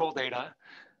case control data,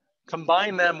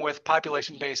 combine them with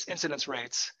population-based incidence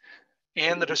rates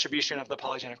and the distribution of the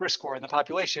polygenic risk score in the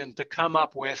population to come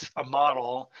up with a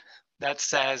model that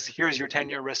says, here's your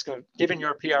 10-year risk of, given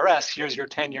your PRS, here's your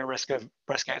 10-year risk of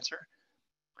breast cancer.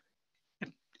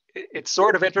 It's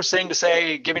sort of interesting to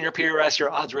say, given your PRS,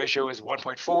 your odds ratio is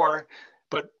 1.4,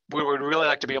 but we would really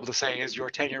like to be able to say is your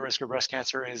 10-year risk of breast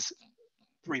cancer is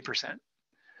 3%.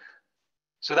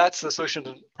 So that's the solution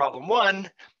to problem one.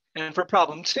 And for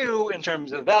problem two, in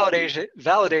terms of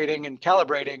validating and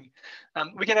calibrating,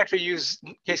 we can actually use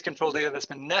case control data that's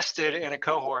been nested in a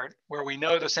cohort where we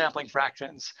know the sampling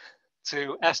fractions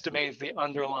to estimate the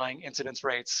underlying incidence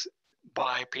rates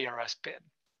by PRS bin.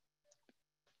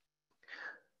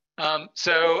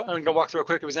 So I'm going to walk through a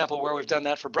quick example where we've done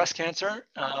that for breast cancer.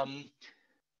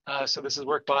 So this is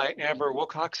work by Amber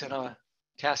Wilcox in a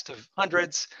cast of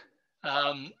hundreds.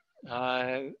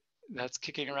 That's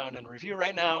kicking around in review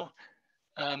right now.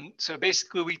 So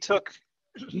basically we took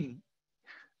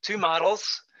two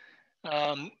models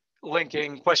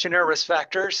linking questionnaire risk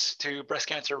factors to breast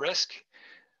cancer risk,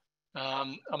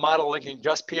 a model linking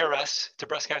just PRS to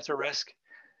breast cancer risk,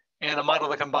 and a model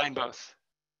that combined both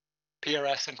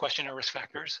PRS and questionnaire risk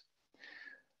factors.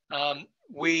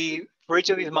 For each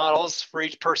of these models, for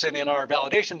each person in our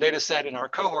validation data set in our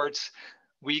cohorts,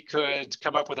 we could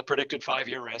come up with a predicted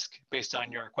 5-year risk based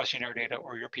on your questionnaire data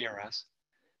or your PRS.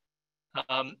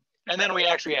 And then we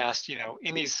actually asked,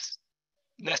 in these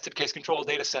nested case control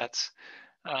data sets,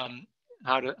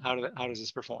 how does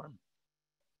this perform?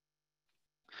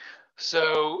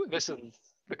 So this is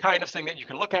the kind of thing that you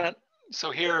can look at. So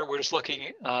here we're just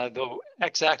looking, the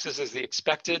x-axis is the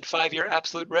expected 5-year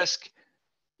absolute risk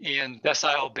in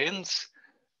decile bins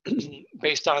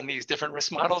based on these different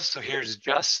risk models. So here's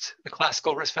just the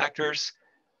classical risk factors.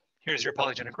 Here's your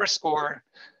polygenic risk score.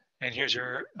 And here's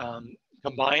your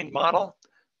combined model.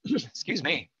 Excuse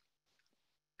me.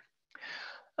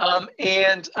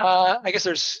 I guess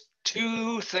there's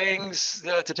two things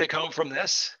to take home from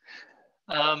this.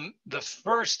 The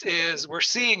first is we're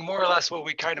seeing more or less what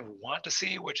we kind of want to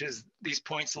see, which is these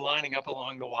points lining up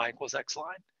along the y=x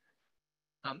line.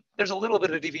 There's a little bit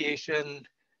of deviation,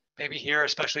 maybe here,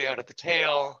 especially out at the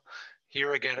tail,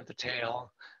 here again at the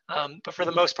tail. But for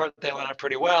the most part, they line up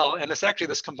pretty well. And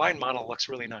this combined model looks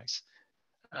really nice.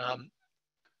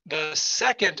 The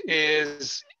second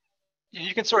is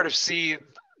you can sort of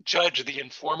judge the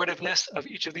informativeness of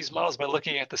each of these models by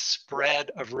looking at the spread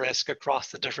of risk across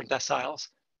the different deciles.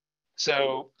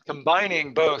 So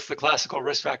combining both the classical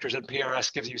risk factors and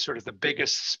PRS gives you sort of the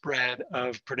biggest spread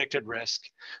of predicted risk.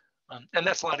 And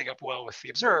that's lining up well with the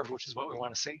observed, which is what we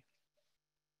want to see.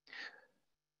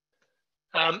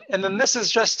 And then this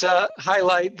is just to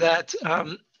highlight that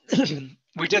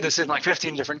we did this in like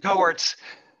 15 different cohorts.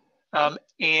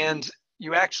 And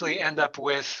you actually end up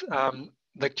with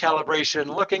the calibration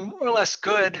looking more or less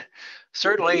good.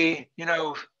 Certainly,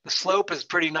 the slope is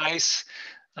pretty nice,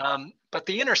 but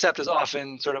the intercept is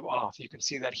often sort of off. You can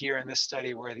see that here in this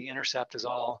study where the intercept is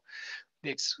all,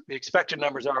 the expected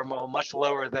numbers are much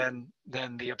lower than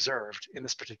the observed in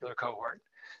this particular cohort.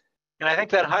 And I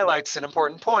think that highlights an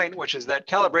important point, which is that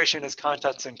calibration is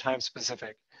context and time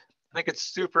specific. I think it's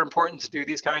super important to do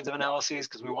these kinds of analyses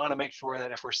because we want to make sure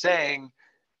that if we're saying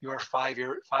your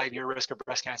 5-year risk of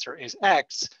breast cancer is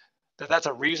X, that's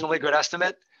a reasonably good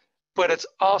estimate. But it's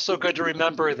also good to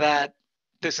remember that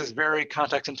this is very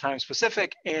context and time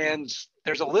specific, and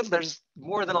there's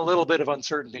more than a little bit of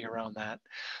uncertainty around that.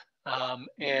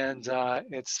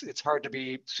 It's hard to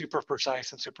be super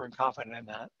precise and super confident in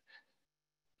that.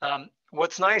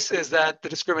 What's nice is that the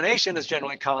discrimination is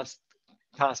generally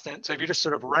constant. So if you just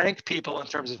sort of rank people in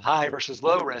terms of high versus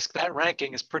low risk, that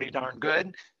ranking is pretty darn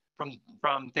good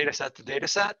from data set to data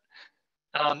set.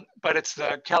 But it's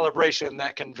the calibration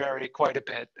that can vary quite a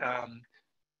bit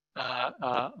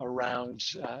around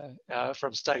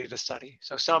from study to study.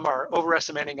 So some are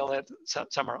overestimating a little,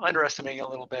 some are underestimating a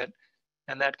little bit,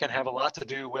 and that can have a lot to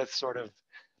do with sort of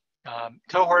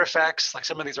cohort effects. Like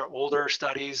some of these are older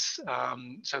studies.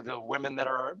 So the women that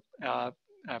are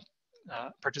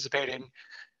participating,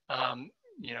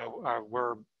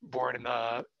 were born in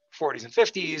the 40s and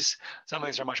 50s. Some of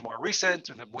these are much more recent,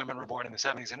 and the women were born in the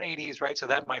 70s and 80s, right? So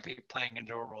that might be playing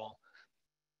into a role.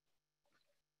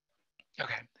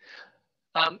 Okay.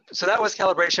 So that was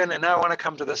calibration, and now I want to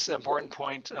come to this important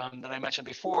point that I mentioned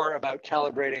before about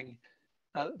calibrating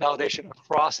validation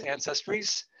across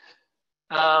ancestries.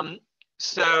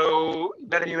 So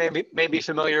many of you may be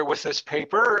familiar with this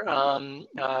paper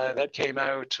that came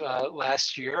out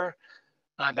last year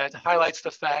that highlights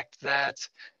the fact that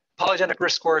polygenic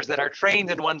risk scores that are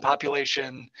trained in one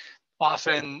population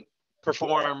often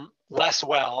perform less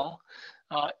well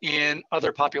in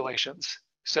other populations.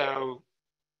 So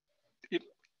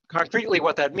concretely,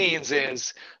 what that means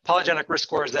is polygenic risk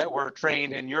scores that were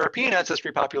trained in European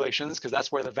ancestry populations, because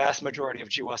that's where the vast majority of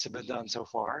GWAS have been done so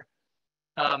far,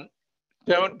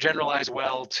 don't generalize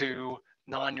well to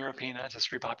non-European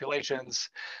ancestry populations,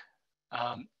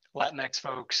 Latinx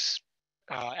folks,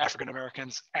 African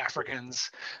Americans, Africans,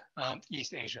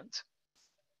 East Asians.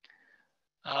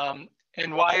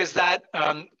 And why is that?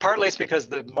 Partly it's because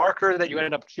the marker that you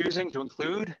end up choosing to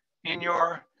include in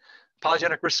your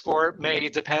polygenic risk score may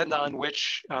depend on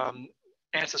which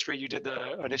ancestry you did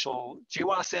the initial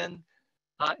GWAS in,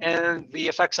 and the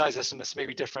effect size estimates may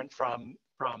be different from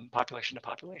population to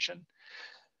population.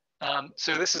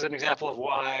 So this is an example of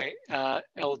why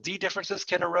LD differences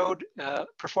can erode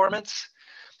performance.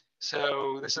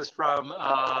 So this is from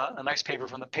a nice paper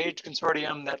from the PAGE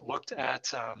Consortium that looked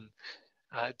at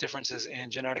differences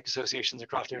in genetic associations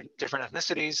across different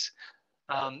ethnicities.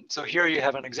 So here you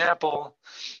have an example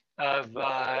of,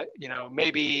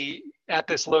 maybe at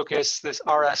this locus, this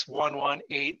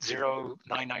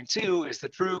RS1180992 is the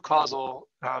true causal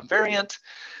variant.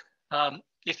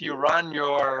 If you run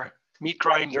your meat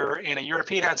grinder in a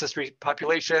European ancestry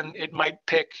population, it might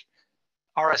pick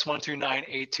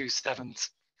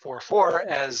RS1298274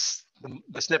 as the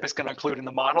SNP is going to include in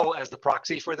the model as the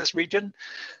proxy for this region,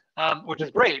 which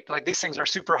is great. Like these things are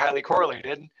super highly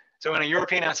correlated. So in a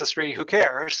European ancestry, who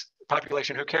cares?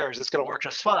 Population, who cares? It's going to work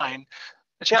just fine.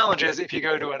 The challenge is if you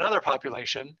go to another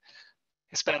population,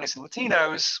 Hispanics and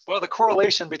Latinos, well, the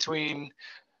correlation between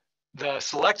the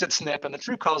selected SNP and the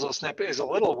true causal SNP is a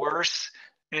little worse.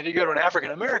 And if you go to an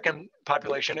African American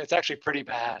population, it's actually pretty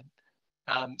bad.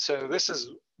 So this is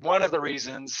one of the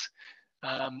reasons.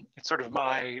 It's sort of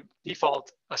my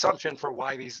default assumption for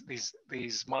why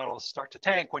these models start to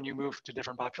tank when you move to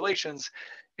different populations,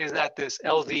 is that this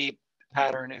LD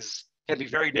pattern can be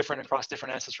very different across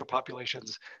different ancestral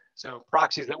populations. So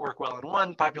proxies that work well in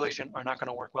one population are not going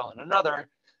to work well in another.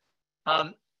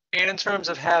 And in terms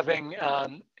of having,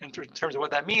 in terms of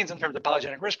what that means in terms of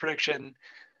polygenic risk prediction,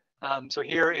 so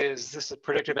this is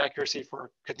predictive accuracy for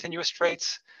continuous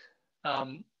traits,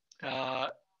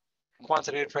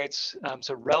 quantitative traits.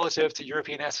 So relative to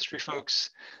European ancestry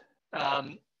folks,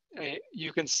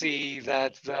 you can see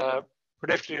that the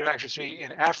predictive accuracy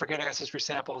in African ancestry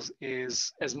samples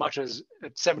is as much as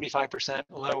 75%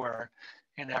 lower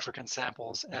in African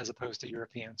samples as opposed to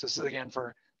European. So this is again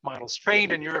for models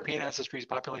trained in European ancestry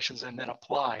populations and then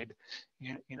applied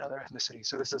in other ethnicities.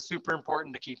 So this is super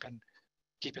important to keep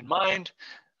in mind.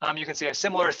 You can see a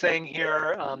similar thing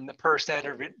here, the per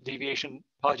standard deviation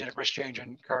polygenic risk change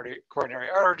in coronary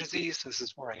artery disease. This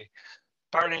is for a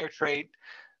binary trait.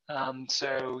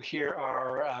 So here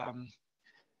are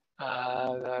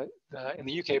in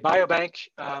the UK Biobank,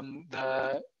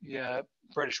 the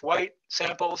British white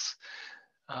samples,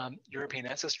 European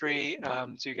ancestry.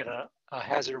 So you get a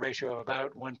hazard ratio of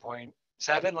about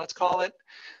 1.7, let's call it.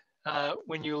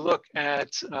 When you look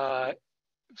at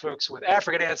folks with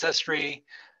African ancestry,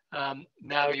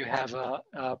 now you have a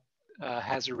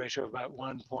hazard ratio of about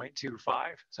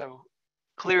 1.25. So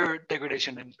clear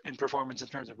degradation in performance in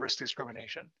terms of risk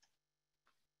discrimination.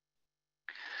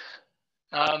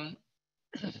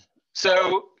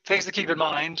 So things to keep in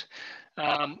mind.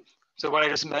 So what I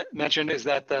just mentioned is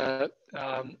that the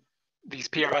these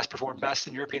PRS perform best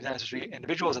in European ancestry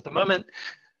individuals at the moment.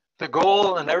 The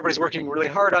goal, and everybody's working really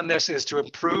hard on this, is to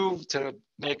improve, to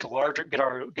make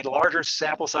get larger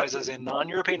sample sizes in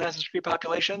non-European ancestry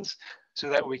populations, so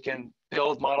that we can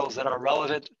build models that are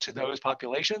relevant to those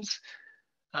populations.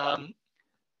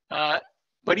 But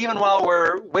even while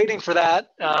we're waiting for that,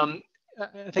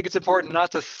 I think it's important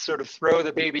not to sort of throw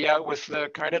the baby out with the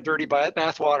kind of dirty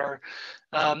bathwater,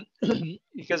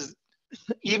 because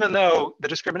even though the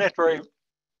discriminatory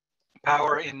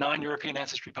power in non-European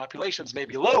ancestry populations may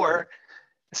be lower,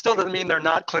 it still doesn't mean they're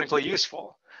not clinically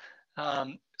useful.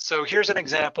 So here's an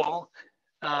example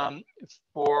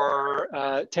for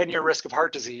 10-year risk of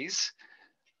heart disease.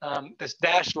 This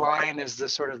dashed line is the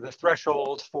sort of the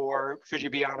threshold for should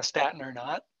you be on a statin or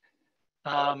not.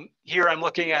 Here I'm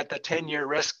looking at the 10-year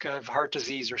risk of heart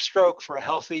disease or stroke for a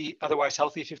healthy, otherwise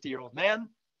healthy 50-year-old man.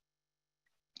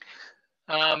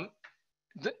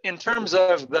 In terms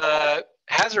of the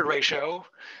hazard ratio,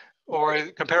 or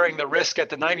comparing the risk at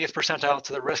the 90th percentile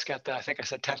to the risk at the, I think I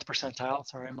said 10th percentile.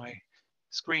 Sorry, my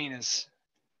screen is,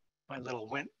 my little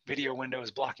video window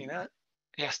is blocking that.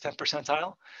 Yes, 10th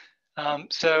percentile.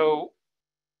 So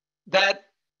that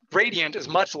gradient is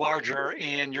much larger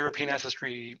in European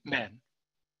ancestry men,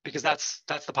 because that's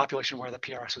the population where the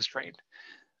PRS was trained.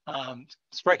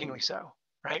 Strikingly so,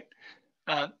 right?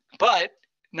 But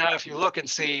now if you look and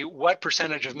see what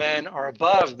percentage of men are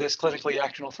above this clinically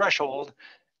actionable threshold,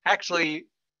 actually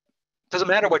doesn't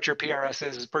matter what your PRS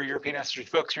is for European ancestry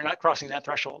folks, you're not crossing that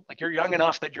threshold. Like, you're young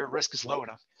enough that your risk is low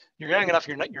enough. You're young enough,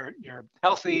 you're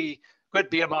healthy,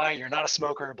 good BMI, you're not a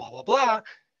smoker, blah, blah, blah.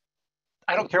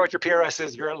 I don't care what your PRS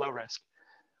is, you're at low risk.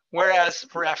 Whereas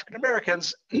for African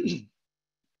Americans, it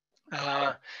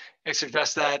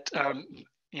suggests that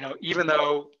even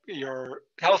though you're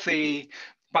healthy,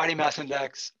 body mass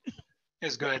index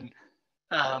is good,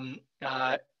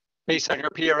 based on your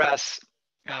PRS,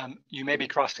 you may be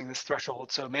crossing this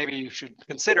threshold. So maybe you should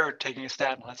consider taking a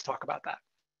statin. Let's talk about that.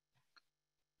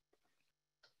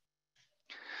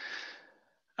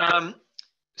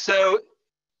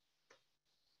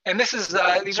 And this is,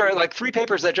 these are like 3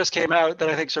 papers that just came out that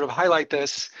I think sort of highlight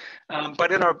this,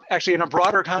 but actually in a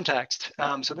broader context.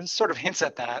 So this sort of hints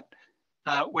at that,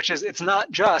 which is, it's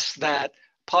not just that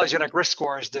polygenic risk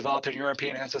scores developed in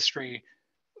European ancestry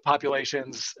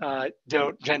populations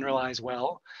don't generalize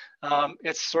well.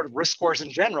 It's sort of risk scores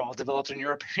in general developed in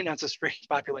European ancestry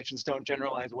populations don't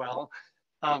generalize well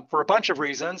for a bunch of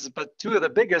reasons, but 2 of the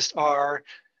biggest are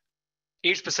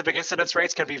age-specific incidence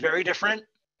rates can be very different,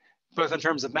 both in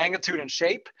terms of magnitude and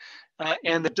shape,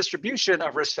 and the distribution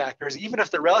of risk factors. Even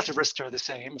if the relative risks are the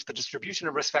same, if the distribution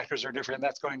of risk factors are different,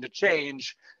 that's going to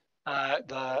change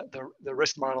the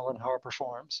risk model and how it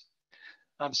performs.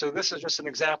 So this is just an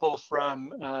example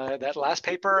from that last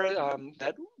paper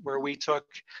where we took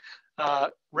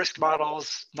risk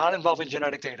models, not involving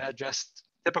genetic data, just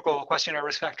typical questionnaire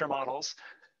risk factor models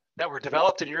that were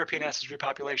developed in European ancestry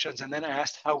populations, and then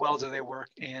asked how well do they work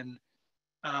in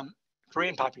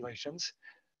Korean populations.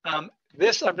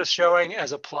 This I'm just showing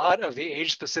as a plot of the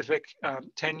age-specific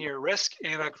 10-year risk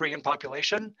in a Korean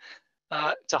population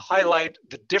to highlight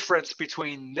the difference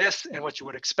between this and what you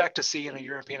would expect to see in a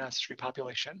European ancestry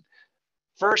population.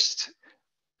 First,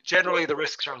 generally the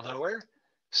risks are lower.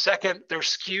 Second, they're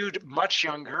skewed much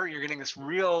younger. You're getting this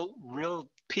real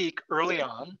peak early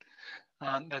on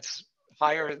that's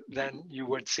higher than you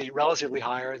would see, relatively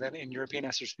higher than in European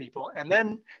ancestry people. And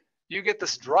then you get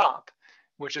this drop,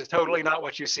 which is totally not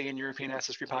what you see in European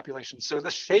ancestry populations. So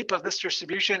the shape of this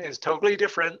distribution is totally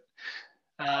different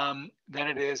than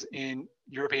it is in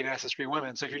European ancestry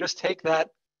women. So if you just take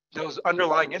those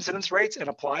underlying incidence rates and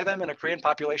apply them in a Korean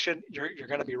population, you're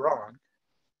going to be wrong.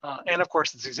 And of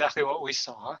course, it's exactly what we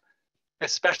saw,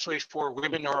 especially for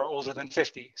women who are older than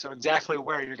 50. So exactly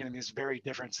where you're getting these very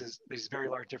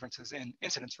large differences in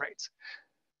incidence rates.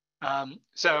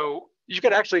 So you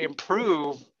could actually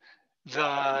improve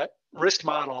the risk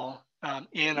model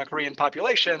in a Korean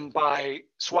population by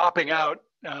swapping out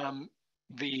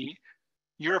the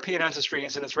European ancestry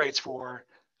incidence rates for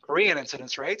Korean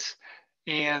incidence rates,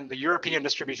 and the European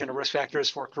distribution of risk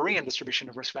factors for Korean distribution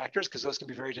of risk factors, because those can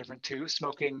be very different too.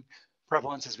 Smoking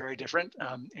prevalence is very different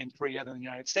in Korea than the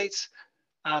United States.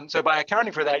 So by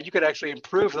accounting for that, you could actually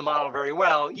improve the model very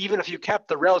well, even if you kept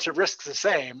the relative risks the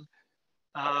same,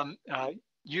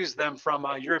 use them from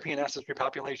a European ancestry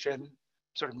population,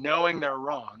 sort of knowing they're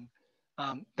wrong.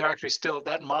 They're actually still,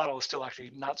 that model is still actually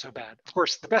not so bad. Of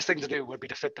course, the best thing to do would be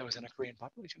to fit those in a Korean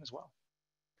population as well.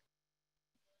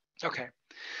 Okay,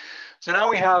 so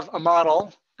now we have a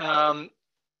model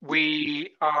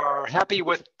we are happy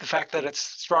with the fact that it's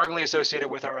strongly associated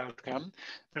with our outcome.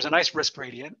 There's a nice risk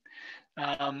gradient.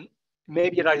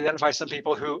 Maybe it identifies some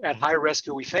people who at high risk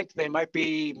who we think they might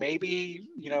be, maybe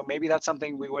that's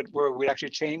something where we'd actually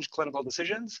change clinical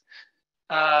decisions.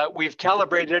 We've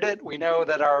calibrated it. We know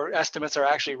that our estimates are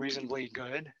actually reasonably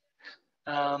good,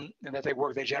 and that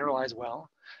they generalize well.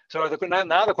 So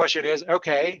now the question is,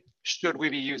 okay, should we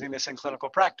be using this in clinical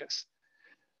practice?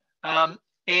 I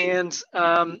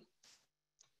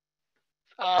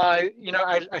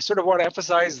sort of want to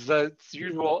emphasize the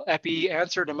usual epi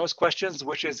answer to most questions,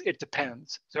 which is it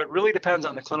depends. So it really depends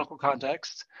on the clinical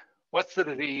context. What's the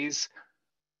disease?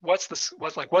 What's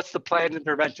the planned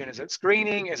intervention? Is it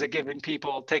screening? Is it giving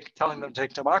people telling them to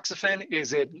take tamoxifen?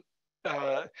 Is it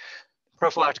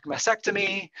prophylactic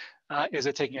mastectomy? Is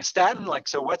it taking a statin?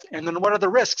 And then what are the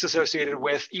risks associated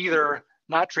with either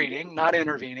not treating, not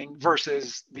intervening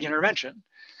versus the intervention?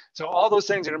 So all those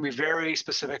things are going to be very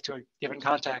specific to a given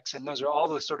context. And those are all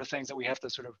the sort of things that we have to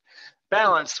sort of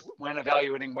balance when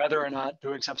evaluating whether or not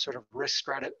doing some sort of risk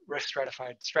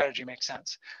stratified strategy makes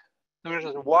sense. I'm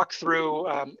going to walk through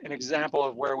an example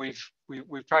of where we've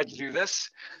tried to do this.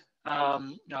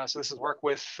 So this is work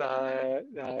with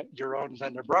Jeroen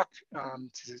van der Broek.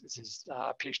 This is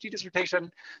a PhD dissertation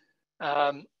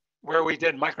where we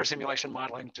did microsimulation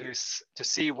modeling to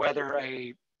see whether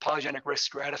a polygenic risk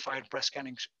stratified breast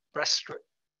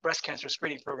cancer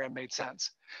screening program made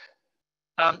sense.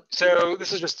 So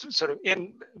this is just sort of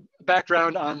in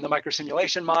background on the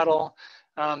microsimulation model.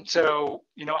 So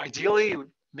ideally,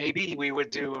 maybe we would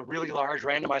do a really large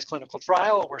randomized clinical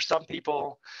trial where some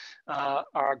people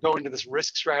are going to this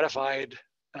risk stratified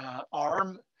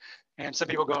arm, and some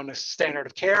people go into standard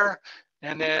of care.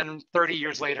 And then 30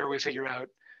 years later, we figure out,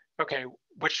 okay,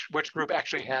 which group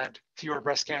actually had fewer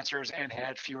breast cancers and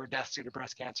had fewer deaths due to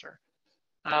breast cancer.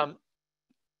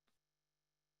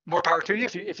 More power to you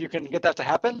if you can get that to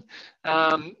happen.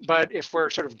 But if we're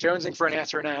sort of jonesing for an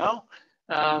answer now,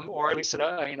 or at least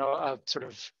a sort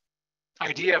of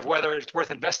idea of whether it's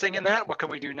worth investing in that, what can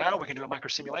we do now? We can do a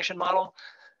microsimulation model.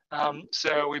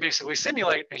 So we basically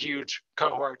simulate a huge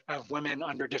cohort of women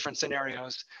under different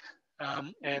scenarios.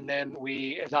 And then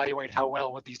we evaluate how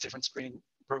well what these different screening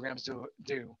programs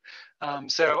do.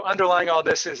 So underlying all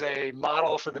this is a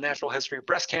model for the natural history of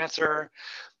breast cancer.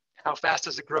 How fast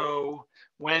does it grow?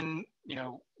 When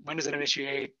does it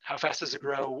initiate? How fast does it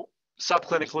grow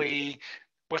subclinically?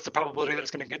 What's the probability that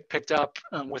it's going to get picked up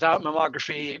without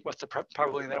mammography? What's the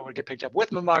probability that it would get picked up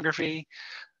with mammography?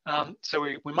 So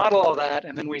we model all that,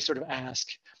 and then we sort of ask,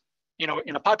 in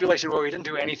a population where we didn't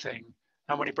do anything,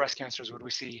 how many breast cancers would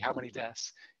we see? How many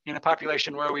deaths? In a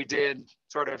population where we did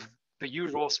sort of the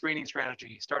usual screening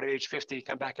strategy, start at age 50,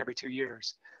 come back every 2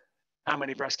 years, how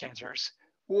many breast cancers?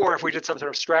 Or if we did some sort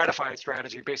of stratified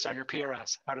strategy based on your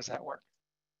PRS, how does that work?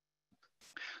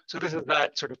 So this is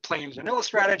that sort of plain vanilla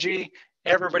strategy.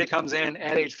 Everybody comes in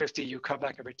at age 50, you come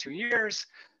back every 2 years,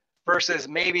 versus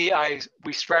maybe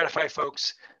we stratify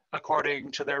folks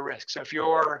according to their risk. So if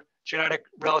your genetic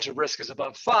relative risk is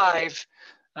above 5,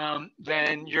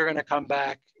 then you're going to come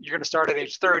back, you're going to start at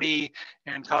age 30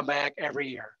 and come back every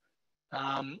year.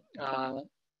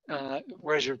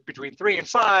 Whereas you're between 3 and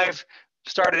 5,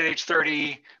 start at age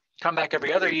 30, come back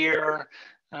every other year,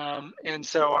 and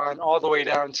so on, all the way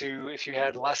down to if you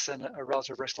had less than a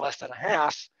relative risk less than a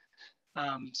half,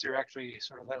 so you're actually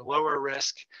sort of at a lower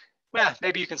risk. Well,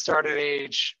 maybe you can start at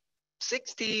age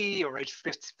 60 or age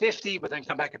 50, but then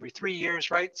come back every 3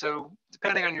 years, right? So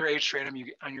depending on your age stratum,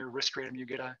 on your risk stratum, you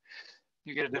get a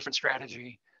different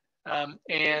strategy.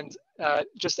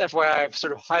 Just FYI, I've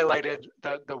sort of highlighted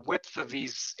the width of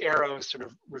these arrows sort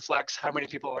of reflects how many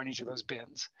people are in each of those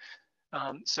bins.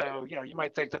 So you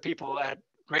might think that people at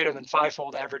greater than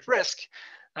 5-fold average risk,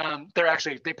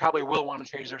 they probably will want to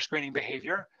change their screening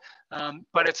behavior,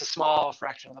 but it's a small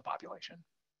fraction of the population.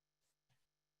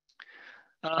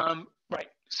 Right.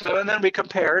 So and then we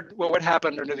compared what would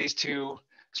happen under these two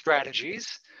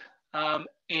strategies.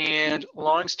 And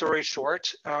long story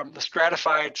short, the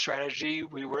stratified strategy,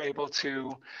 we were able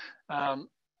to,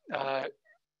 so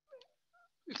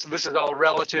this is all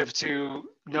relative to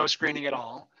no screening at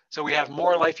all. So we have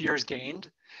more life years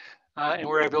gained, and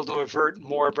we're able to avert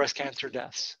more breast cancer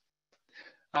deaths.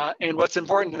 And what's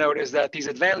important to note is that these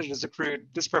advantages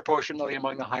accrued disproportionately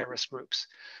among the high-risk groups.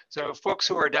 So folks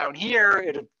who are down here,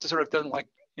 it sort of doesn't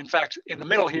in fact, in the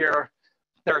middle here,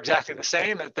 they're exactly the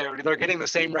same, that they're getting the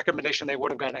same recommendation they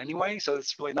would have gotten anyway, so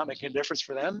it's really not making a difference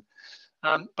for them.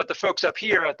 But the folks up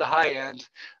here at the high end,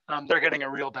 they're getting a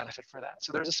real benefit for that.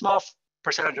 So there's a small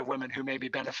percentage of women who may be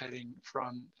benefiting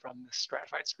from this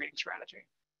stratified screening strategy.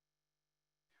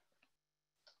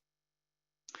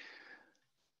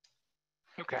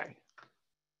 Okay.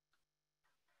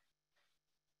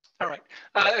 All right.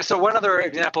 So one other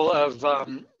example of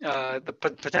the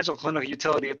potential clinical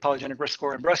utility of polygenic risk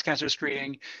score in breast cancer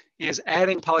screening is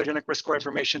adding polygenic risk score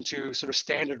information to sort of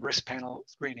standard risk panel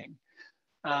screening.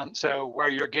 So where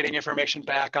you're getting information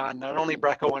back on not only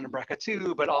BRCA1 and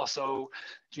BRCA2, but also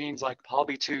genes like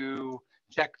POLB2,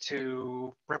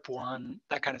 CHEK2, RIP1,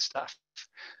 that kind of stuff.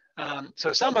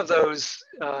 So some of those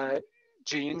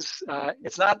genes,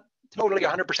 it's not totally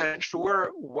 100%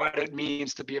 sure what it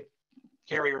means to be a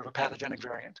carrier of a pathogenic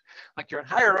variant. Like you're at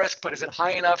higher risk, but is it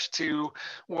high enough to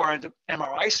warrant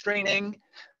MRI screening?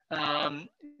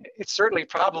 It's certainly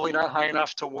probably not high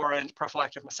enough to warrant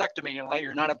prophylactic mastectomy, and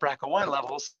you're not at BRCA1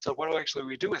 levels. So what do actually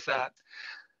we do with that?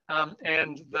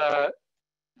 And the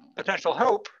potential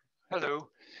hope,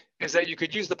 is that you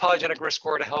could use the polygenic risk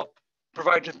score to help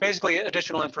provide just basically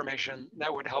additional information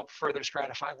that would help further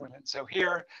stratify women. So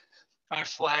here I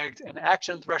flagged an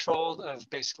action threshold of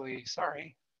basically,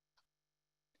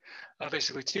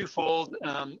 basically twofold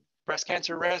breast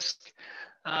cancer risk.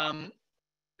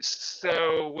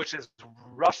 So, which is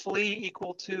roughly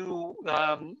equal to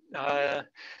the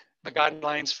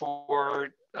guidelines for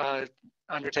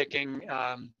undertaking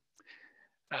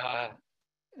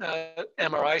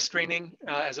MRI screening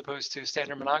as opposed to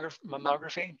standard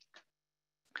mammography.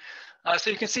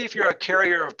 So you can see if you're a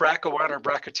carrier of BRCA1 or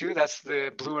BRCA2, that's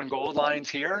the blue and gold lines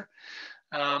here.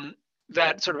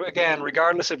 That sort of, again,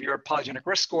 regardless of your polygenic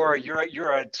risk score,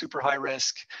 you're at super high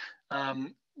risk.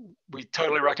 We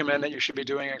totally recommend that you should be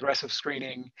doing aggressive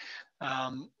screening.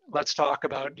 Let's talk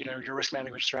about your risk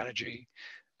management strategy.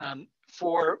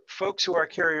 For folks who are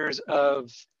carriers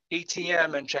of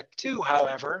ATM and CHEK2,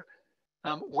 however,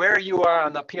 where you are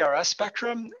on the PRS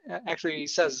spectrum actually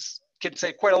can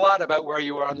say quite a lot about where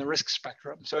you are on the risk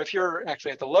spectrum. So if you're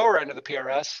actually at the lower end of the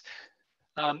PRS,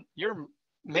 you're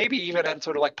maybe even at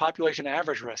sort of like population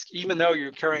average risk, even though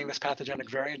you're carrying this pathogenic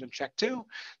variant in CHEK2.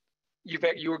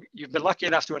 You've been lucky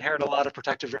enough to inherit a lot of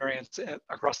protective variants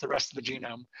across the rest of the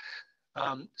genome.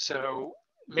 So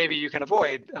maybe you can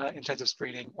avoid intensive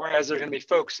screening, whereas there's going to be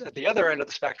folks at the other end of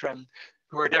the spectrum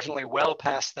who are definitely well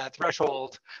past that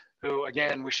threshold, who,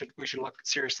 again, we should look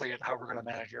seriously at how we're going to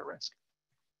manage your risk.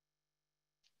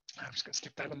 I'm just going to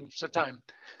skip that in the interest of time.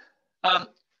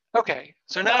 Okay,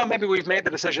 so now maybe we've made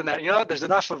the decision that, there's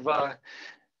enough of,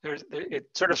 it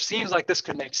sort of seems like this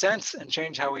could make sense and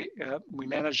change how we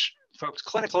manage folks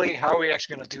clinically. How are we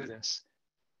actually going to do this?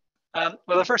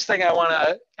 Well, the first thing I want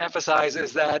to emphasize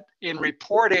is that in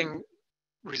reporting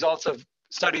results of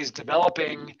studies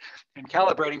developing and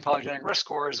calibrating polygenic risk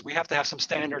scores, we have to have some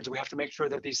standards. We have to make sure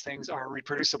that these things are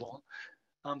reproducible.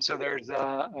 So there's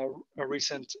a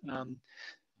recent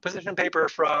position paper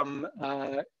from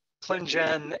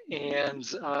ClinGen and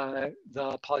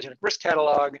the polygenic risk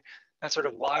catalog that sort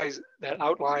of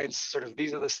outlines sort of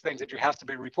these are the things that you have to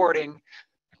be reporting.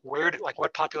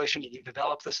 What population did you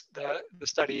develop the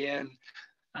study in?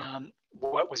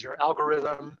 What was your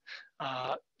algorithm?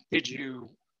 Did you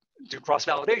do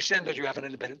cross-validation? Did you have an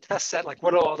independent test set?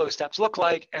 What do all those steps look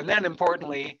like? And then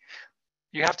importantly,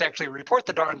 you have to actually report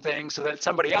the darn thing so that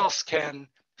somebody else can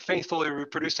faithfully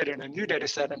reproduce it in a new data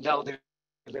set and validate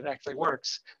if it actually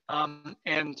works.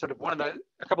 And sort of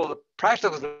a couple of the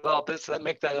practical developments that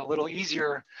make that a little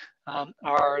easier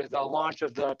are the launch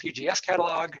of the PGS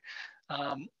catalog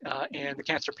and the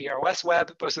Cancer PROS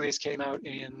web. Both of these came out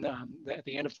at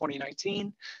the end of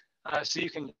 2019. So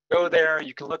you can go there,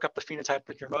 you can look up the phenotype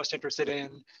that you're most interested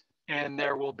in, and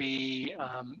there will be,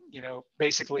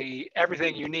 basically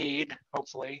everything you need,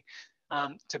 hopefully,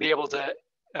 to be able to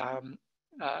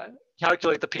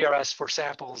calculate the PRS for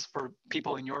samples for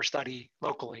people in your study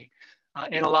locally,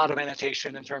 and a lot of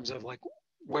annotation in terms of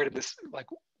where did this,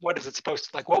 what is it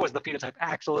supposed to, what was the phenotype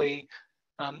actually,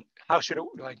 how should it,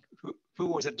 who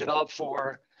was it developed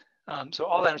for? So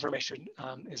all that information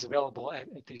is available at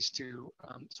these two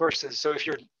sources. So if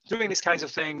you're doing these kinds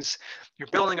of things, you're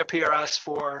building a PRS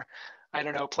for, I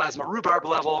don't know, plasma rhubarb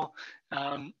level,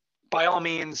 by all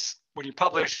means, when you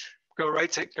publish, go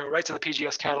right to the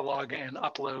PGS catalog and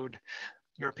upload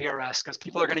your PRS, because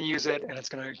people are going to use it and it's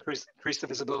going to increase the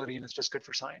visibility, and it's just good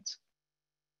for science.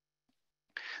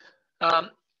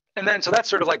 And then, so that's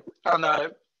sort of on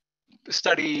the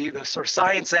study, the sort of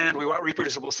science end. We want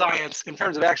reproducible science. In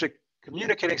terms of actually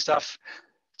communicating stuff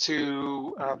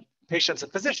to patients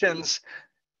and physicians,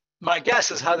 my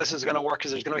guess is how this is going to work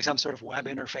is there's going to be some sort of web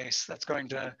interface that's going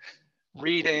to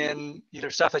read in either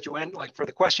stuff that you went, for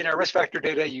the questionnaire risk factor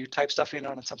data, you type stuff in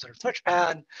on some sort of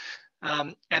touchpad,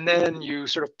 and then you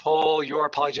sort of pull your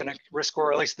polygenic risk score,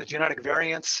 or at least the genetic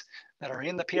variants that are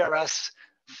in the PRS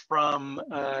from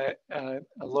the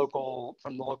local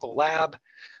lab.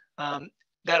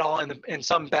 That all in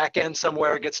some back end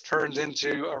somewhere gets turned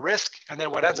into a risk, and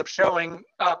then what ends up showing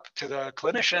up to the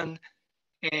clinician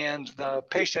and the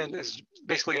patient is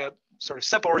basically a sort of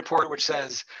simple report which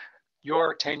says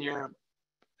your 10-year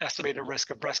estimated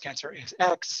risk of breast cancer is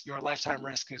X, your lifetime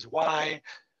risk is Y.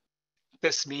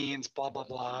 This means blah blah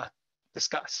blah.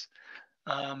 Discuss.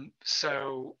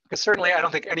 So, because certainly I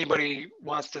don't think anybody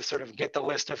wants to sort of get the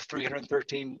list of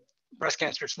 313 breast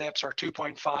cancer SNPs or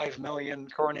 2.5 million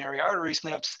coronary artery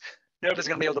SNPs. Nobody's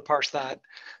going to be able to parse that.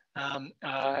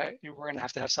 We're going to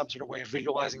have some sort of way of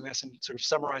visualizing this and sort of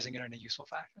summarizing it in a useful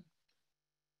fashion.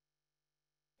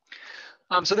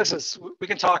 So this is, we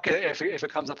can talk if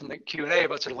it comes up in the Q&A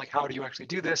about sort of like how do you actually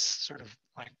do this, sort of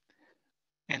like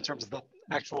in terms of the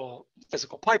actual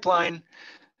physical pipeline.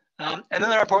 And then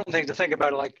there are important things to think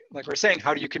about, like we're saying,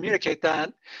 how do you communicate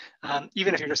that?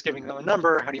 Even if you're just giving them a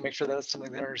number, how do you make sure that it's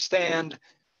something they understand?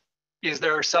 Is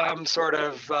there some sort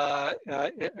of,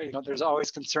 there's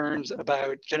always concerns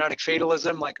about genetic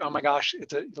fatalism, like, oh my gosh,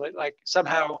 it's like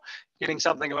somehow getting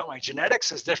something about my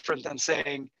genetics is different than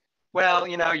saying, well,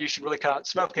 you should really cut out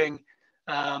smoking,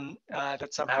 that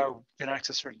somehow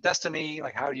genetics is sort of destiny.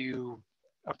 Like, how do you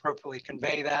appropriately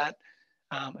convey that?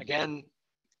 Again,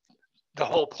 the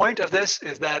whole point of this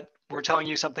is that we're telling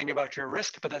you something about your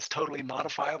risk, but that's totally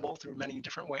modifiable through many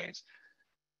different ways.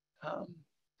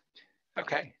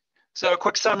 Okay, so a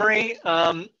quick summary.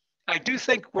 I do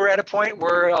think we're at a point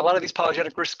where a lot of these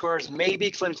polygenic risk scores may be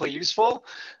clinically useful,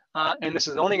 and this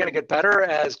is only going to get better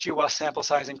as GWAS sample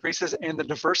size increases and the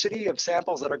diversity of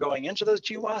samples that are going into those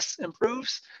GWAS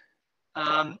improves.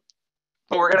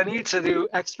 But we're going to need to do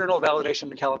external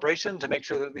validation and calibration to make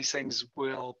sure that these things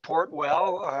will port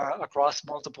well across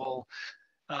multiple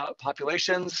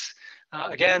populations.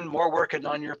 Again, more work in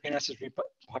non-European ancestry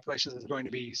populations is going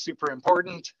to be super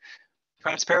important.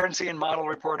 Transparency in model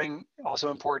reporting,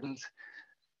 also important.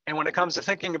 And when it comes to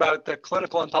thinking about the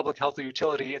clinical and public health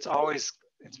utility, it's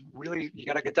really, you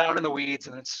got to get down in the weeds,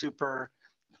 and it's super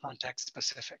context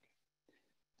specific.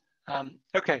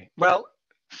 Okay, well,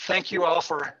 thank you all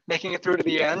for making it through to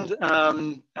the end.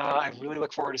 I really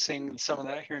look forward to seeing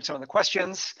hearing some of the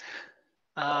questions.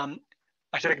 I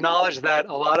should acknowledge that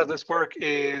a lot of this work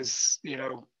is,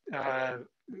 the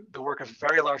work of a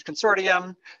very large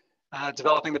consortium,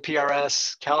 developing the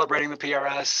PRS, calibrating the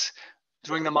PRS,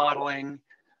 doing the modeling.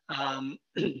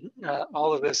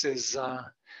 All of this is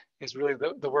really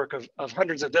the work of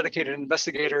hundreds of dedicated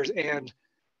investigators and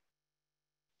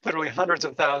literally hundreds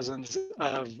of thousands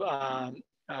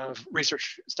of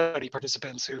research study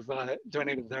participants who've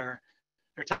donated their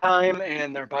time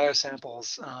and their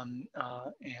biosamples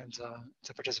and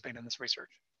to participate in this research,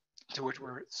 to which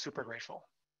we're super grateful.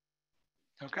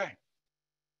 Okay,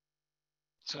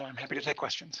 so I'm happy to take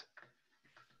questions.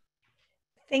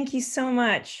 Thank you so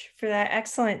much for that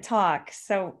excellent talk.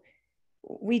 So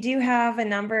we do have a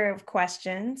number of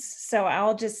questions, so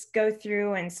I'll just go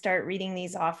through and start reading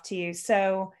these off to you.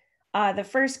 So the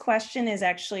first question is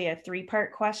actually a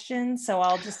 3-part question. So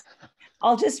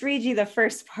I'll just read you the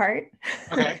first part.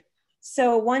 Okay.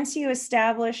 So once you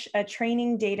establish a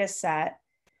training data set,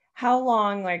 how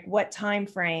long, like what time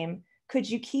frame, could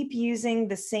you keep using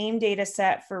the same data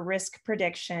set for risk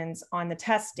predictions on the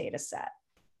test data set?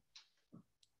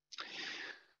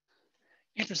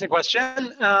 Interesting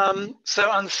question. So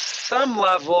on some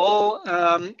level,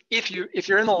 if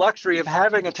you're in the luxury of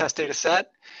having a test data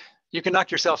set, you can knock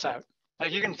yourself out.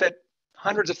 Like, you can fit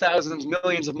hundreds of thousands,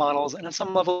 millions of models, and on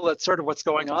some level, that's sort of what's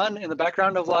going on in the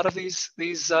background of a lot of these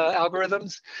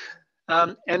algorithms.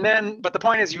 But the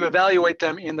point is, you evaluate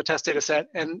them in the test data set,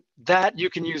 and that you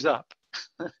can use up.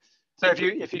 So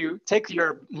if you take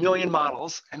your million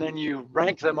models and then you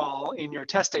rank them all in your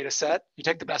test data set, you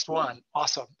take the best one.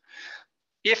 Awesome.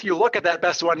 If you look at that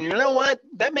best one, and you know what,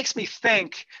 that makes me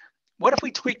think, what if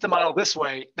we tweak the model this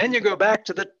way? Then you go back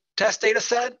to the test data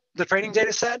set, the training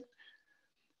data set,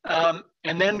 and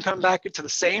then come back to the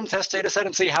same test data set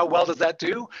and see how well does that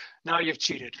do. Now you've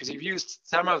cheated because you've used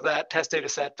some of that test data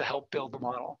set to help build the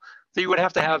model. So you would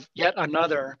have to have yet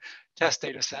another test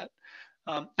data set.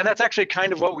 And that's actually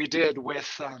kind of what we did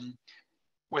with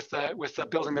the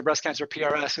building the breast cancer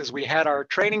PRS. Is we had our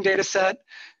training data set,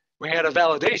 we had a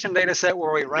validation data set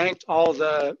where we ranked all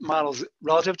the models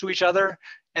relative to each other.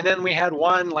 And then we had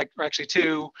one, or actually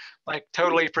two,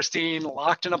 totally pristine,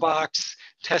 locked in a box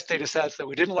test data sets that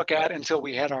we didn't look at until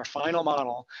we had our final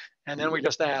model. And then we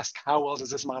just asked, how well does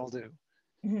this model do?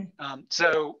 Mm-hmm.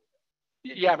 So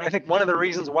yeah, I think one of the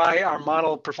reasons why our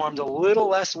model performed a little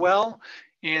less well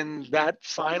in that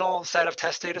final set of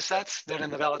test data sets than in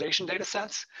the validation data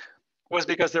sets was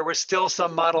because there was still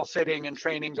some model fitting and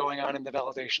training going on in the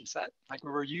validation set. Like we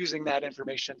were using that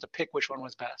information to pick which one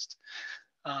was best.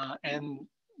 And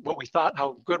what we thought,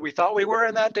 how good we thought we were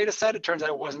in that data set, it turns out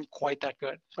it wasn't quite that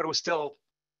good, but it was still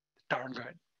darn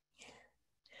good.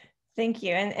 Thank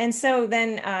you. And so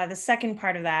then the second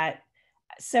part of that,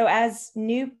 so as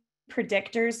new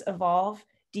predictors evolve,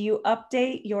 do you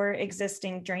update your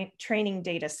existing training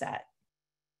data set?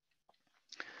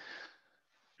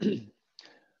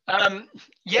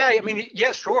 Yeah, I mean,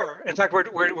 yeah, sure. In fact,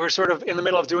 we're sort of in the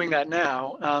middle of doing that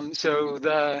now. So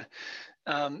the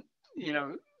you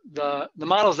know, the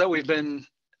models that we've been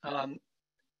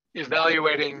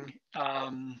evaluating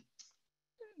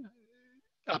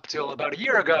up till about a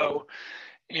year ago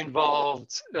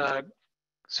involved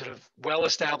sort of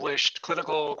well-established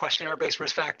clinical questionnaire-based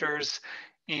risk factors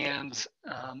and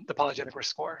the polygenic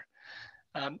risk score.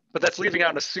 But that's leaving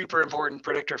out a super important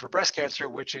predictor for breast cancer,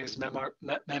 which is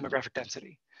mammographic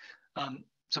density.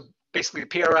 So basically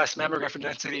PRS, mammographic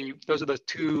density, those are the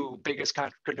two biggest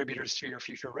contributors to your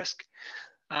future risk.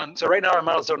 So right now our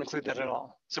models don't include that at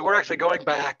all. So we're actually going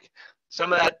back,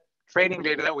 some of that training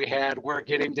data that we had, we're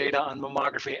getting data on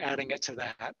mammography, adding it to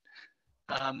that.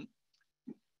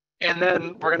 And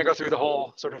then we're gonna go through the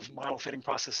whole sort of model fitting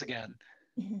process again.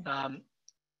 Mm-hmm.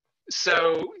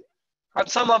 So on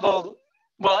some level,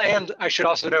 well, and I should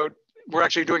also note, we're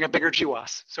actually doing a bigger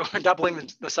GWAS. So we're doubling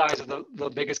the size of the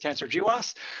biggest cancer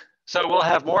GWAS. So we'll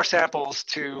have more samples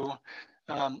to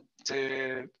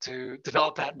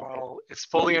develop that model. It's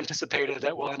fully anticipated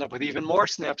that we'll end up with even more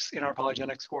SNPs in our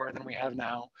polygenic score than we have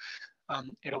now.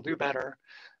 It'll do better.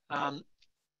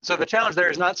 So the challenge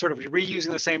there is not sort of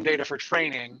reusing the same data for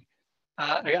training.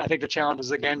 I think the challenge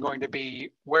is again going to be,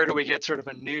 where do we get sort of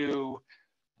a new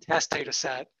test data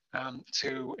set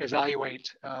to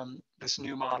evaluate this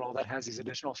new model that has these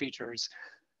additional features.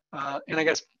 And I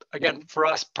guess, again, for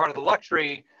us, part of the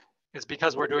luxury is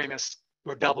because we're doing this,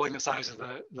 we're doubling the size of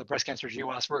the breast cancer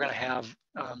GWAS, we're gonna have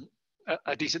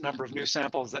a decent number of new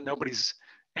samples that nobody's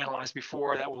analyzed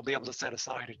before that we'll be able to set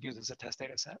aside and use as a test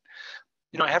data set.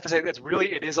 You know, I have to say that's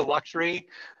really, it is a luxury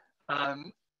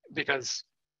because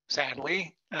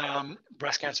sadly,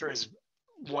 breast cancer is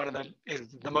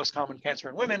the most common cancer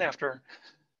in women after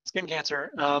skin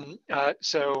cancer.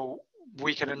 So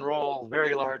we can enroll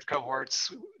very large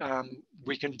cohorts.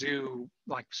 We can do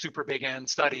like super big N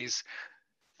studies.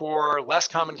 For less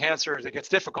common cancers, it gets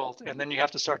difficult. And then you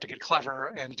have to start to get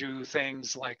clever and do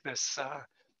things like this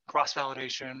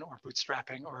cross-validation or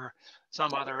bootstrapping or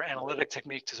some other analytic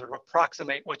technique to sort of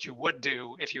approximate what you would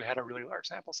do if you had a really large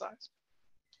sample size.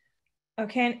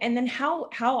 Okay, and then how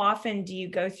often do you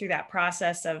go through that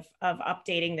process of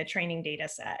updating the training data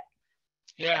set?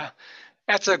 Yeah,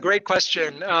 that's a great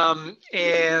question. I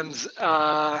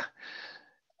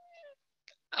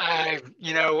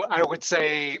would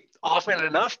say often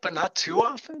enough, but not too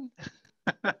often.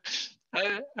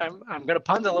 I'm going to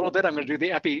punt a little bit. I'm going to do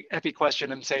the epi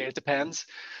question and say it depends.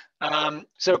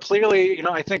 So clearly, you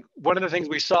know, I think one of the things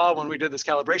we saw when we did this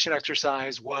calibration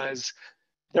exercise was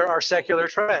there are secular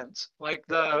trends. Like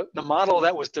the model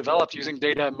that was developed using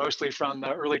data mostly from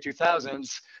the early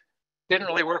 2000s didn't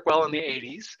really work well in the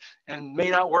 80s and may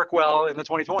not work well in the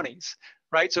 2020s,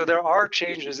 right? So there are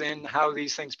changes in how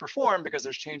these things perform because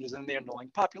there's changes in the underlying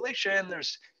population.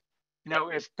 There's, you know,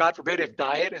 if God forbid, if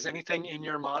diet is anything in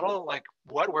your model, like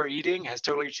what we're eating has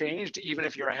totally changed, even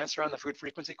if your answer on the food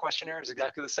frequency questionnaire is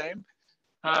exactly the same.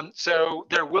 So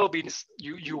there will be,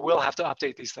 you will have to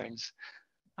update these things.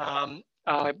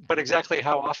 But exactly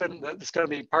how often, it's going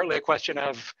to be partly a question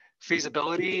of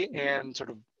feasibility and sort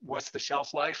of what's the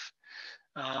shelf life.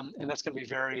 And that's going to be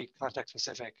very context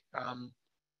specific.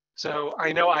 So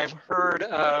I know I've heard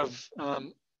of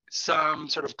some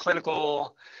sort of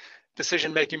clinical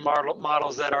decision-making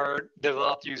models that are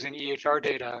developed using EHR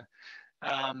data,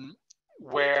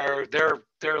 where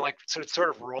they're like sort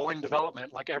of rolling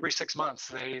development. Like every 6 months,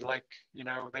 they like, you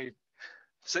know, they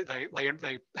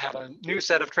have a new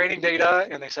set of training data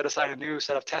and they set aside a new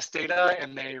set of test data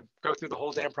and they go through the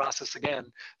whole damn process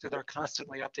again. So they're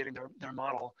constantly updating their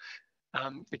model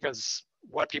because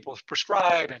what people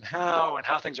prescribe and how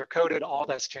things are coded, all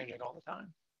that's changing all the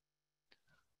time.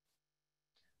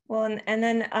 Well, and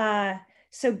then,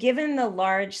 so given the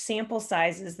large sample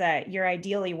sizes that you're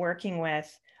ideally working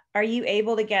with, are you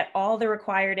able to get all the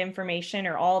required information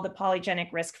or all the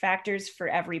polygenic risk factors for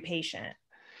every patient?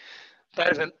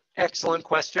 That is an excellent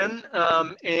question,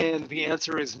 and the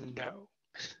answer is no.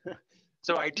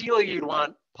 So ideally, you'd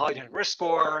want polygenic risk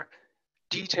score,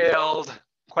 detailed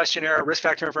questionnaire, risk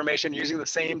factor information using the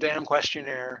same damn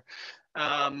questionnaire,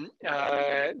 the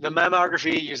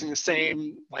mammography using the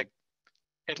same like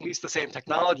at least the same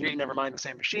technology, never mind the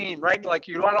same machine, right? Like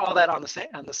you want all that on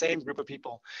the same group of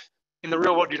people. In the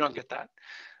real world, you don't get that.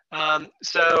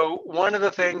 So one of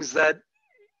the things that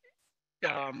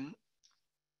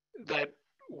that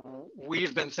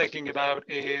we've been thinking about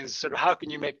is sort of how can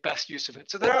you make best use of it.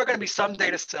 So there are going to be some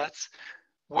data sets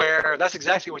where that's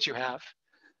exactly what you have,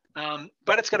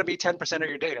 but it's going to be 10% of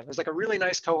your data. There's like a really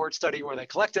nice cohort study where they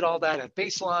collected all that at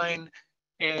baseline,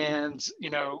 and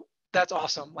that's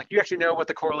awesome. Like you actually know what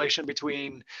the correlation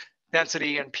between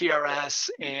density and PRS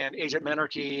and agent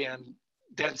menarche and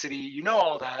density,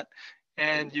 all that,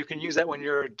 and you can use that when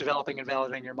you're developing and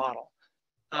validating your model.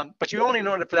 But you only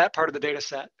know it for that part of the data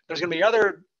set. There's going to be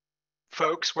other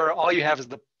folks where all you have is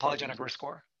the polygenic risk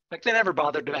score. Like they never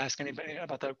bothered to ask anybody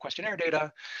about the questionnaire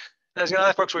data. There's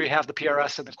other folks where you have the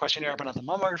PRS and the questionnaire, but not the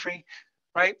mammography,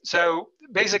 right? So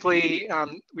basically,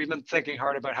 we've been thinking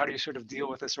hard about how do you sort of deal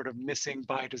with this sort of missing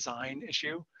by design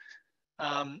issue.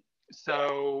 Right.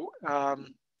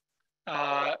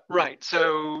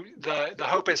 So the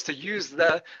hope is to use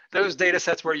those data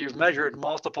sets where you've measured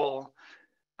multiple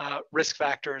risk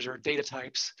factors or data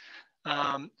types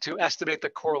to estimate the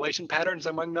correlation patterns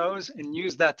among those and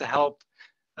use that to help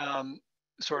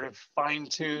sort of fine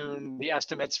tune the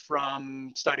estimates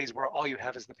from studies where all you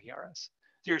have is the PRS.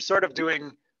 So you're sort of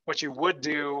doing what you would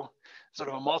do, sort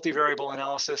of a multivariable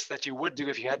analysis that you would do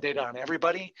if you had data on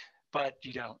everybody, but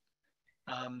you don't.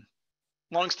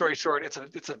 Long story short, it's a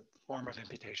form of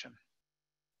imputation.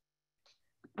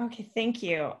 Okay, thank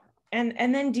you.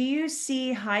 And then do you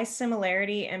see high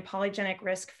similarity in polygenic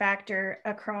risk factor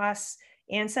across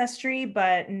ancestry,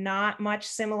 but not much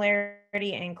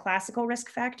similarity in classical risk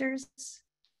factors?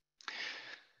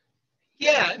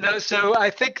 Yeah, no, so I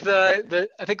think the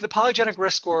polygenic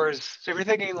risk scores, so if you're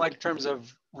thinking like in terms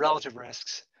of relative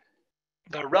risks,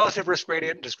 the relative risk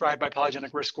gradient described by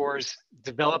polygenic risk scores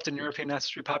developed in European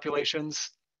ancestry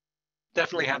populations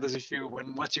definitely have this issue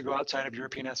when once you go outside of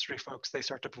European ancestry folks, they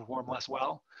start to perform less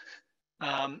well.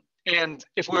 And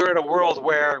if we were in a world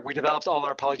where we developed all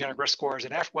our polygenic risk scores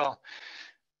in Africa, well,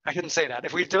 I shouldn't say that.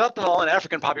 If we developed them all in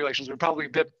African populations, we'd probably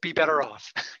be better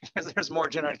off because there's more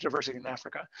genetic diversity in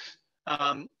Africa.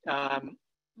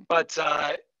 But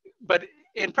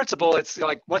in principle, it's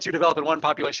like once you develop in one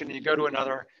population and you go to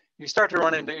another, you start to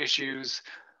run into issues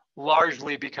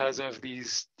largely because of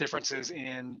these differences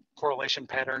in correlation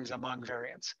patterns among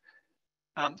variants.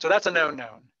 So that's a known.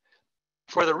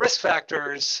 For the risk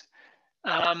factors,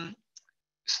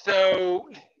 so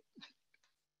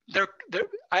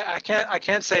I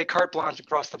can't say carte blanche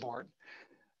across the board.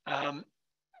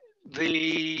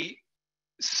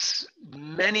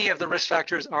 Many of the risk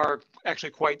factors are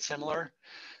actually quite similar,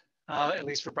 at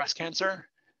least for breast cancer.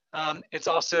 It's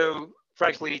also,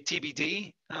 frankly,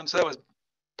 TBD. So that was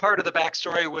part of the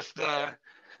backstory with the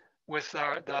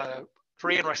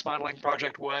Korean risk modeling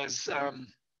project was the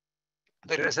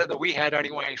data set that we had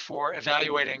anyway for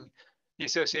evaluating the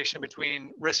association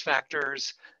between risk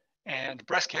factors and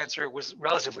breast cancer was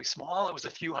relatively small. It was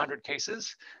a few hundred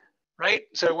cases, right?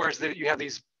 So whereas you have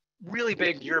these really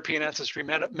big European ancestry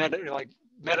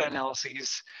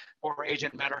meta-analyses or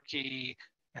agent menarche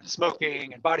and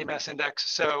smoking and body mass index.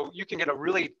 So you can get a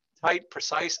really tight,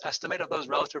 precise estimate of those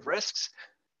relative risks.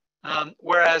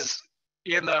 Whereas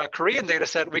in the Korean data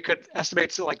set, we could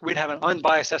estimate, so like we'd have an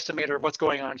unbiased estimator of what's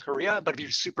going on in Korea, but it'd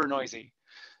be super noisy.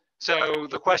 So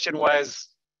the question was,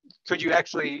 could you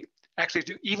actually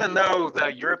do, even though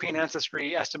the European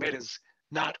ancestry estimate is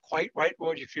not quite right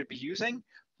what you should be using,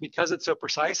 because it's so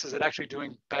precise, is it actually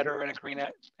doing better in a Korean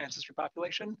ancestry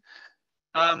population?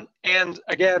 And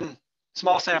again,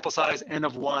 small sample size, N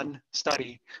of 1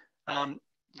 study.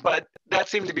 But that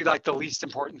seemed to be like the least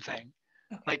important thing.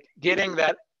 Like getting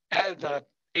that the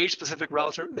age-specific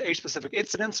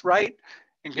incidence right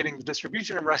and getting the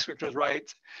distribution of risk factors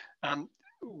right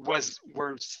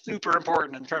were super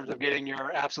important in terms of getting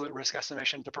your absolute risk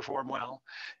estimation to perform well.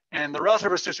 And the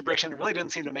relative risk distribution really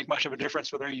didn't seem to make much of a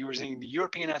difference whether you were using the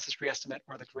European ancestry estimate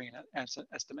or the Korean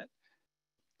estimate.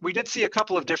 We did see a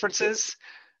couple of differences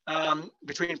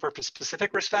between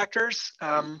specific risk factors.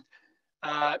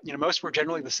 Most were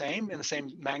generally the same in the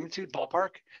same magnitude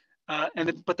ballpark.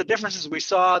 But the differences we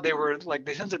saw, they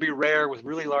tend to be rare with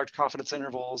really large confidence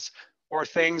intervals or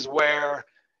things where,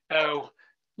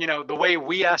 the way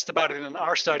we asked about it in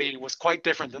our study was quite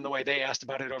different than the way they asked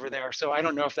about it over there. So I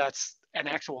don't know if that's an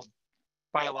actual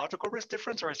biological risk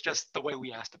difference or it's just the way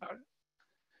we asked about it.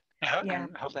 I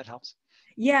hope that helps.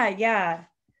 Yeah.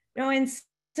 No, and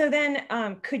so then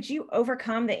could you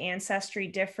overcome the ancestry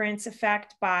difference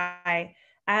effect by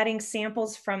adding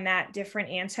samples from that different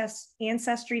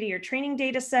ancestry to your training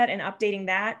data set and updating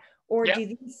that? or Yeah. do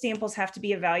these samples have to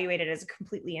be evaluated as a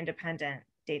completely independent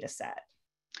data set?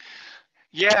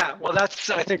 Yeah, well, that's,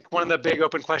 I think, one of the big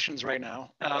open questions right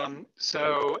now.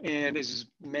 And as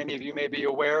many of you may be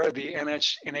aware, the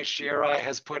NHGRI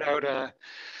has put out a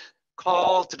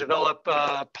call to develop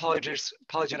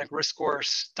polygenic risk score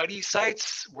study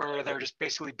sites, where they're just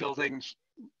basically building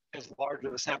as large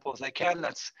of a sample as they can,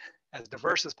 that's as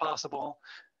diverse as possible,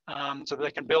 so that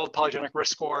they can build polygenic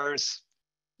risk scores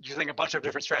using a bunch of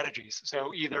different strategies.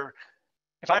 So either,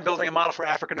 if I'm building a model for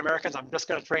African Americans, I'm just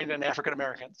going to train it in African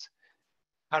Americans.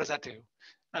 How does that do?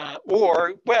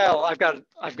 Or, well, I've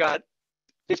got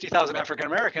 50,000 African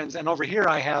Americans, and over here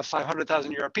I have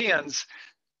 500,000 Europeans.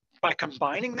 By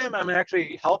combining them, I'm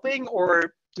actually helping,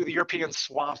 or do the Europeans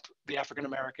swamp the African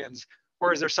Americans?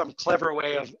 Or is there some clever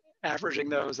way of averaging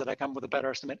those that I come with a better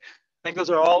estimate? I think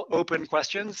those are all open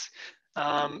questions.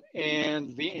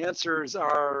 And the answers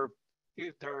are,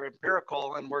 they're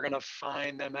empirical, and we're going to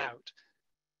find them out.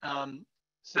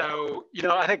 So, you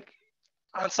know, I think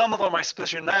on some of them, my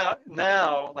suspicion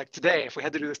now, like today, if we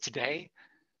had to do this today,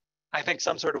 I think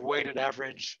some sort of weighted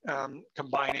average,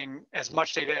 combining as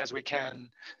much data as we can,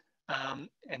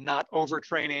 and not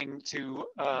overtraining to,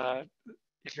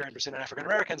 if you're interested in African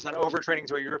Americans, not overtraining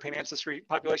to a European ancestry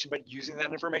population, but using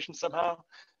that information somehow.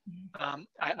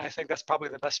 I think that's probably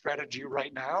the best strategy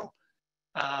right now.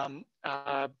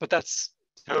 But that's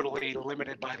totally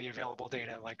limited by the available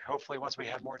data. Like, hopefully once we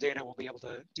have more data, we'll be able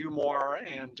to do more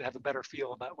and have a better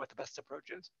feel about what the best approach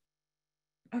is.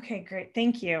 Okay, great,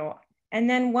 thank you. And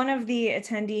then one of the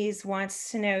attendees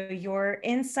wants to know your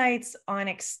insights on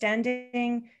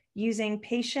extending using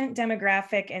patient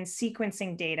demographic and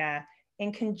sequencing data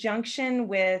in conjunction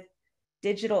with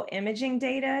digital imaging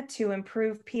data to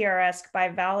improve PRS by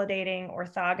validating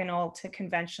orthogonal to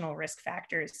conventional risk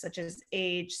factors such as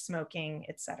age, smoking,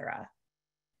 et cetera.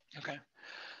 Okay.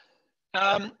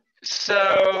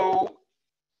 So,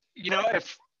 you know,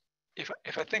 if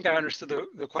I think I understood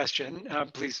the question,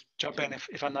 please jump in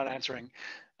if I'm not answering.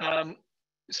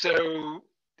 So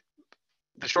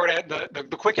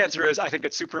the quick answer is, I think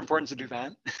it's super important to do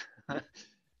that.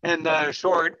 And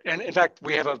and in fact,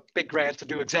 we have a big grant to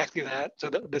do exactly that. So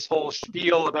this whole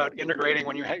spiel about integrating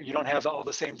when you don't have all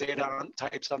the same data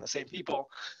types on the same people,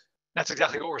 that's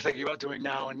exactly what we're thinking about doing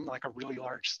now in like a really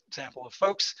large sample of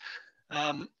folks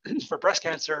for breast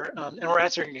cancer. And we're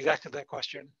answering exactly that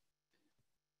question.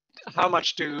 How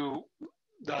much do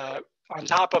on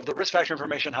top of the risk factor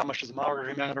information, how much does the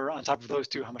mammography matter? On top of those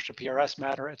two, how much does PRS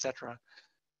matter, et cetera?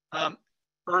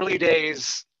 Early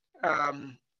days,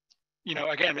 you know,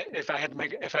 again, if I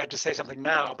had to say something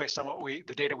now based on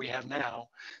the data we have now,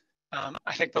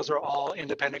 I think those are all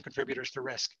independent contributors to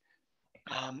risk.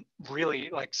 Really,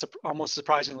 like almost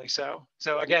surprisingly so.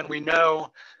 So again, we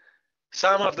know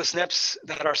some of the SNPs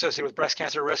that are associated with breast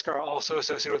cancer risk are also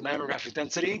associated with mammographic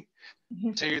density.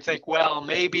 So you think, well,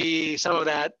 maybe some of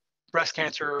that breast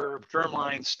cancer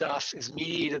germline stuff is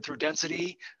mediated through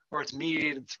density, or it's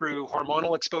mediated through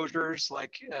hormonal exposures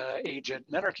like age at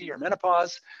menarche or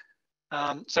menopause.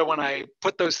 So when I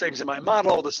put those things in my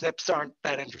model, the SNPs aren't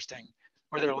that interesting,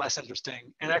 or they're less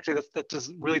interesting. And actually,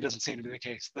 that really doesn't seem to be the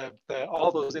case.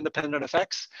 All those independent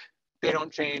effects, they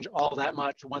don't change all that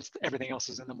much once everything else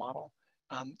is in the model.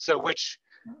 So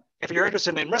if you're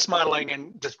interested in risk modeling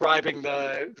and describing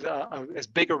as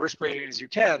big a risk gradient as you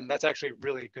can, that's actually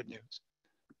really good news.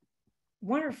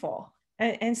 Wonderful.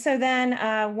 And so then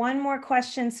one more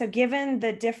question. So given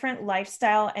the different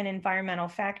lifestyle and environmental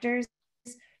factors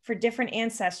for different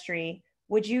ancestry,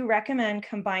 would you recommend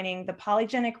combining the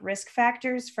polygenic risk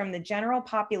factors from the general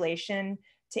population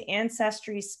to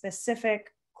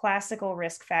ancestry-specific classical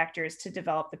risk factors to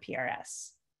develop the PRS?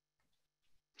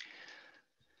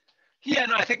 Yeah,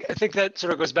 no, I think that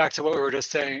sort of goes back to what we were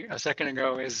just saying a second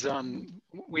ago. Is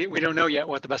we don't know yet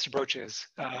what the best approach is.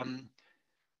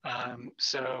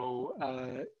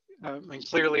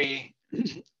 Clearly,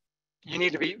 you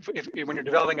need to be, when you're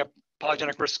developing a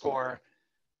polygenic risk score,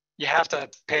 you have to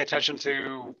pay attention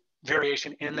to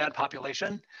variation in that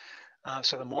population.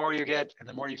 So the more you get and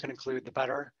the more you can include, the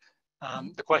better.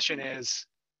 The question is,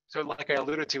 so like I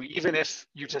alluded to, even if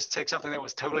you just take something that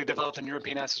was totally developed in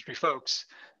European ancestry folks,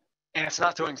 and it's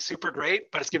not doing super great,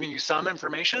 but it's giving you some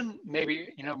information,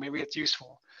 maybe it's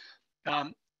useful.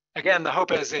 Again, the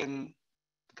hope is in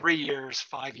 3 years,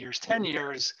 5 years, 10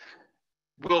 years,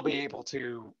 we'll be able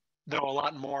to know a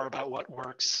lot more about what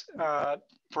works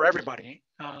for everybody.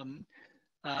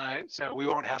 So we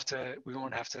won't have to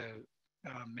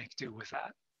make do with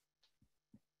that.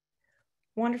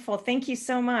 Wonderful, thank you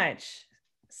so much.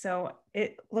 So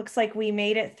it looks like we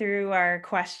made it through our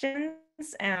questions.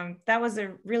 That was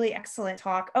a really excellent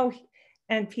talk. Oh,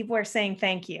 and people are saying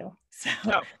thank you. So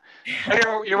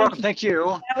you're welcome. Thank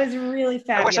you. That was really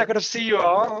fabulous. I wish I could have seen you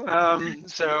all.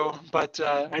 But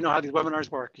I know how these webinars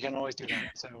work. You can't always do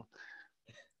that. So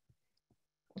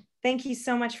thank you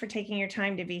so much for taking your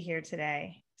time to be here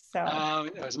today. So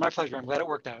it was my pleasure. I'm glad it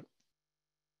worked out.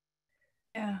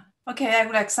 Yeah. Okay, I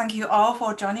would like to thank you all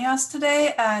for joining us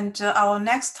today. And our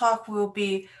next talk will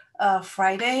be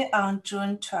Friday on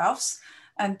June 12th.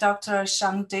 And Dr.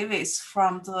 Sean Davis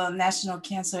from the National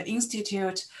Cancer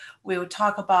Institute will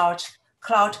talk about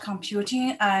cloud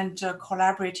computing and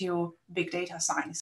collaborative big data science.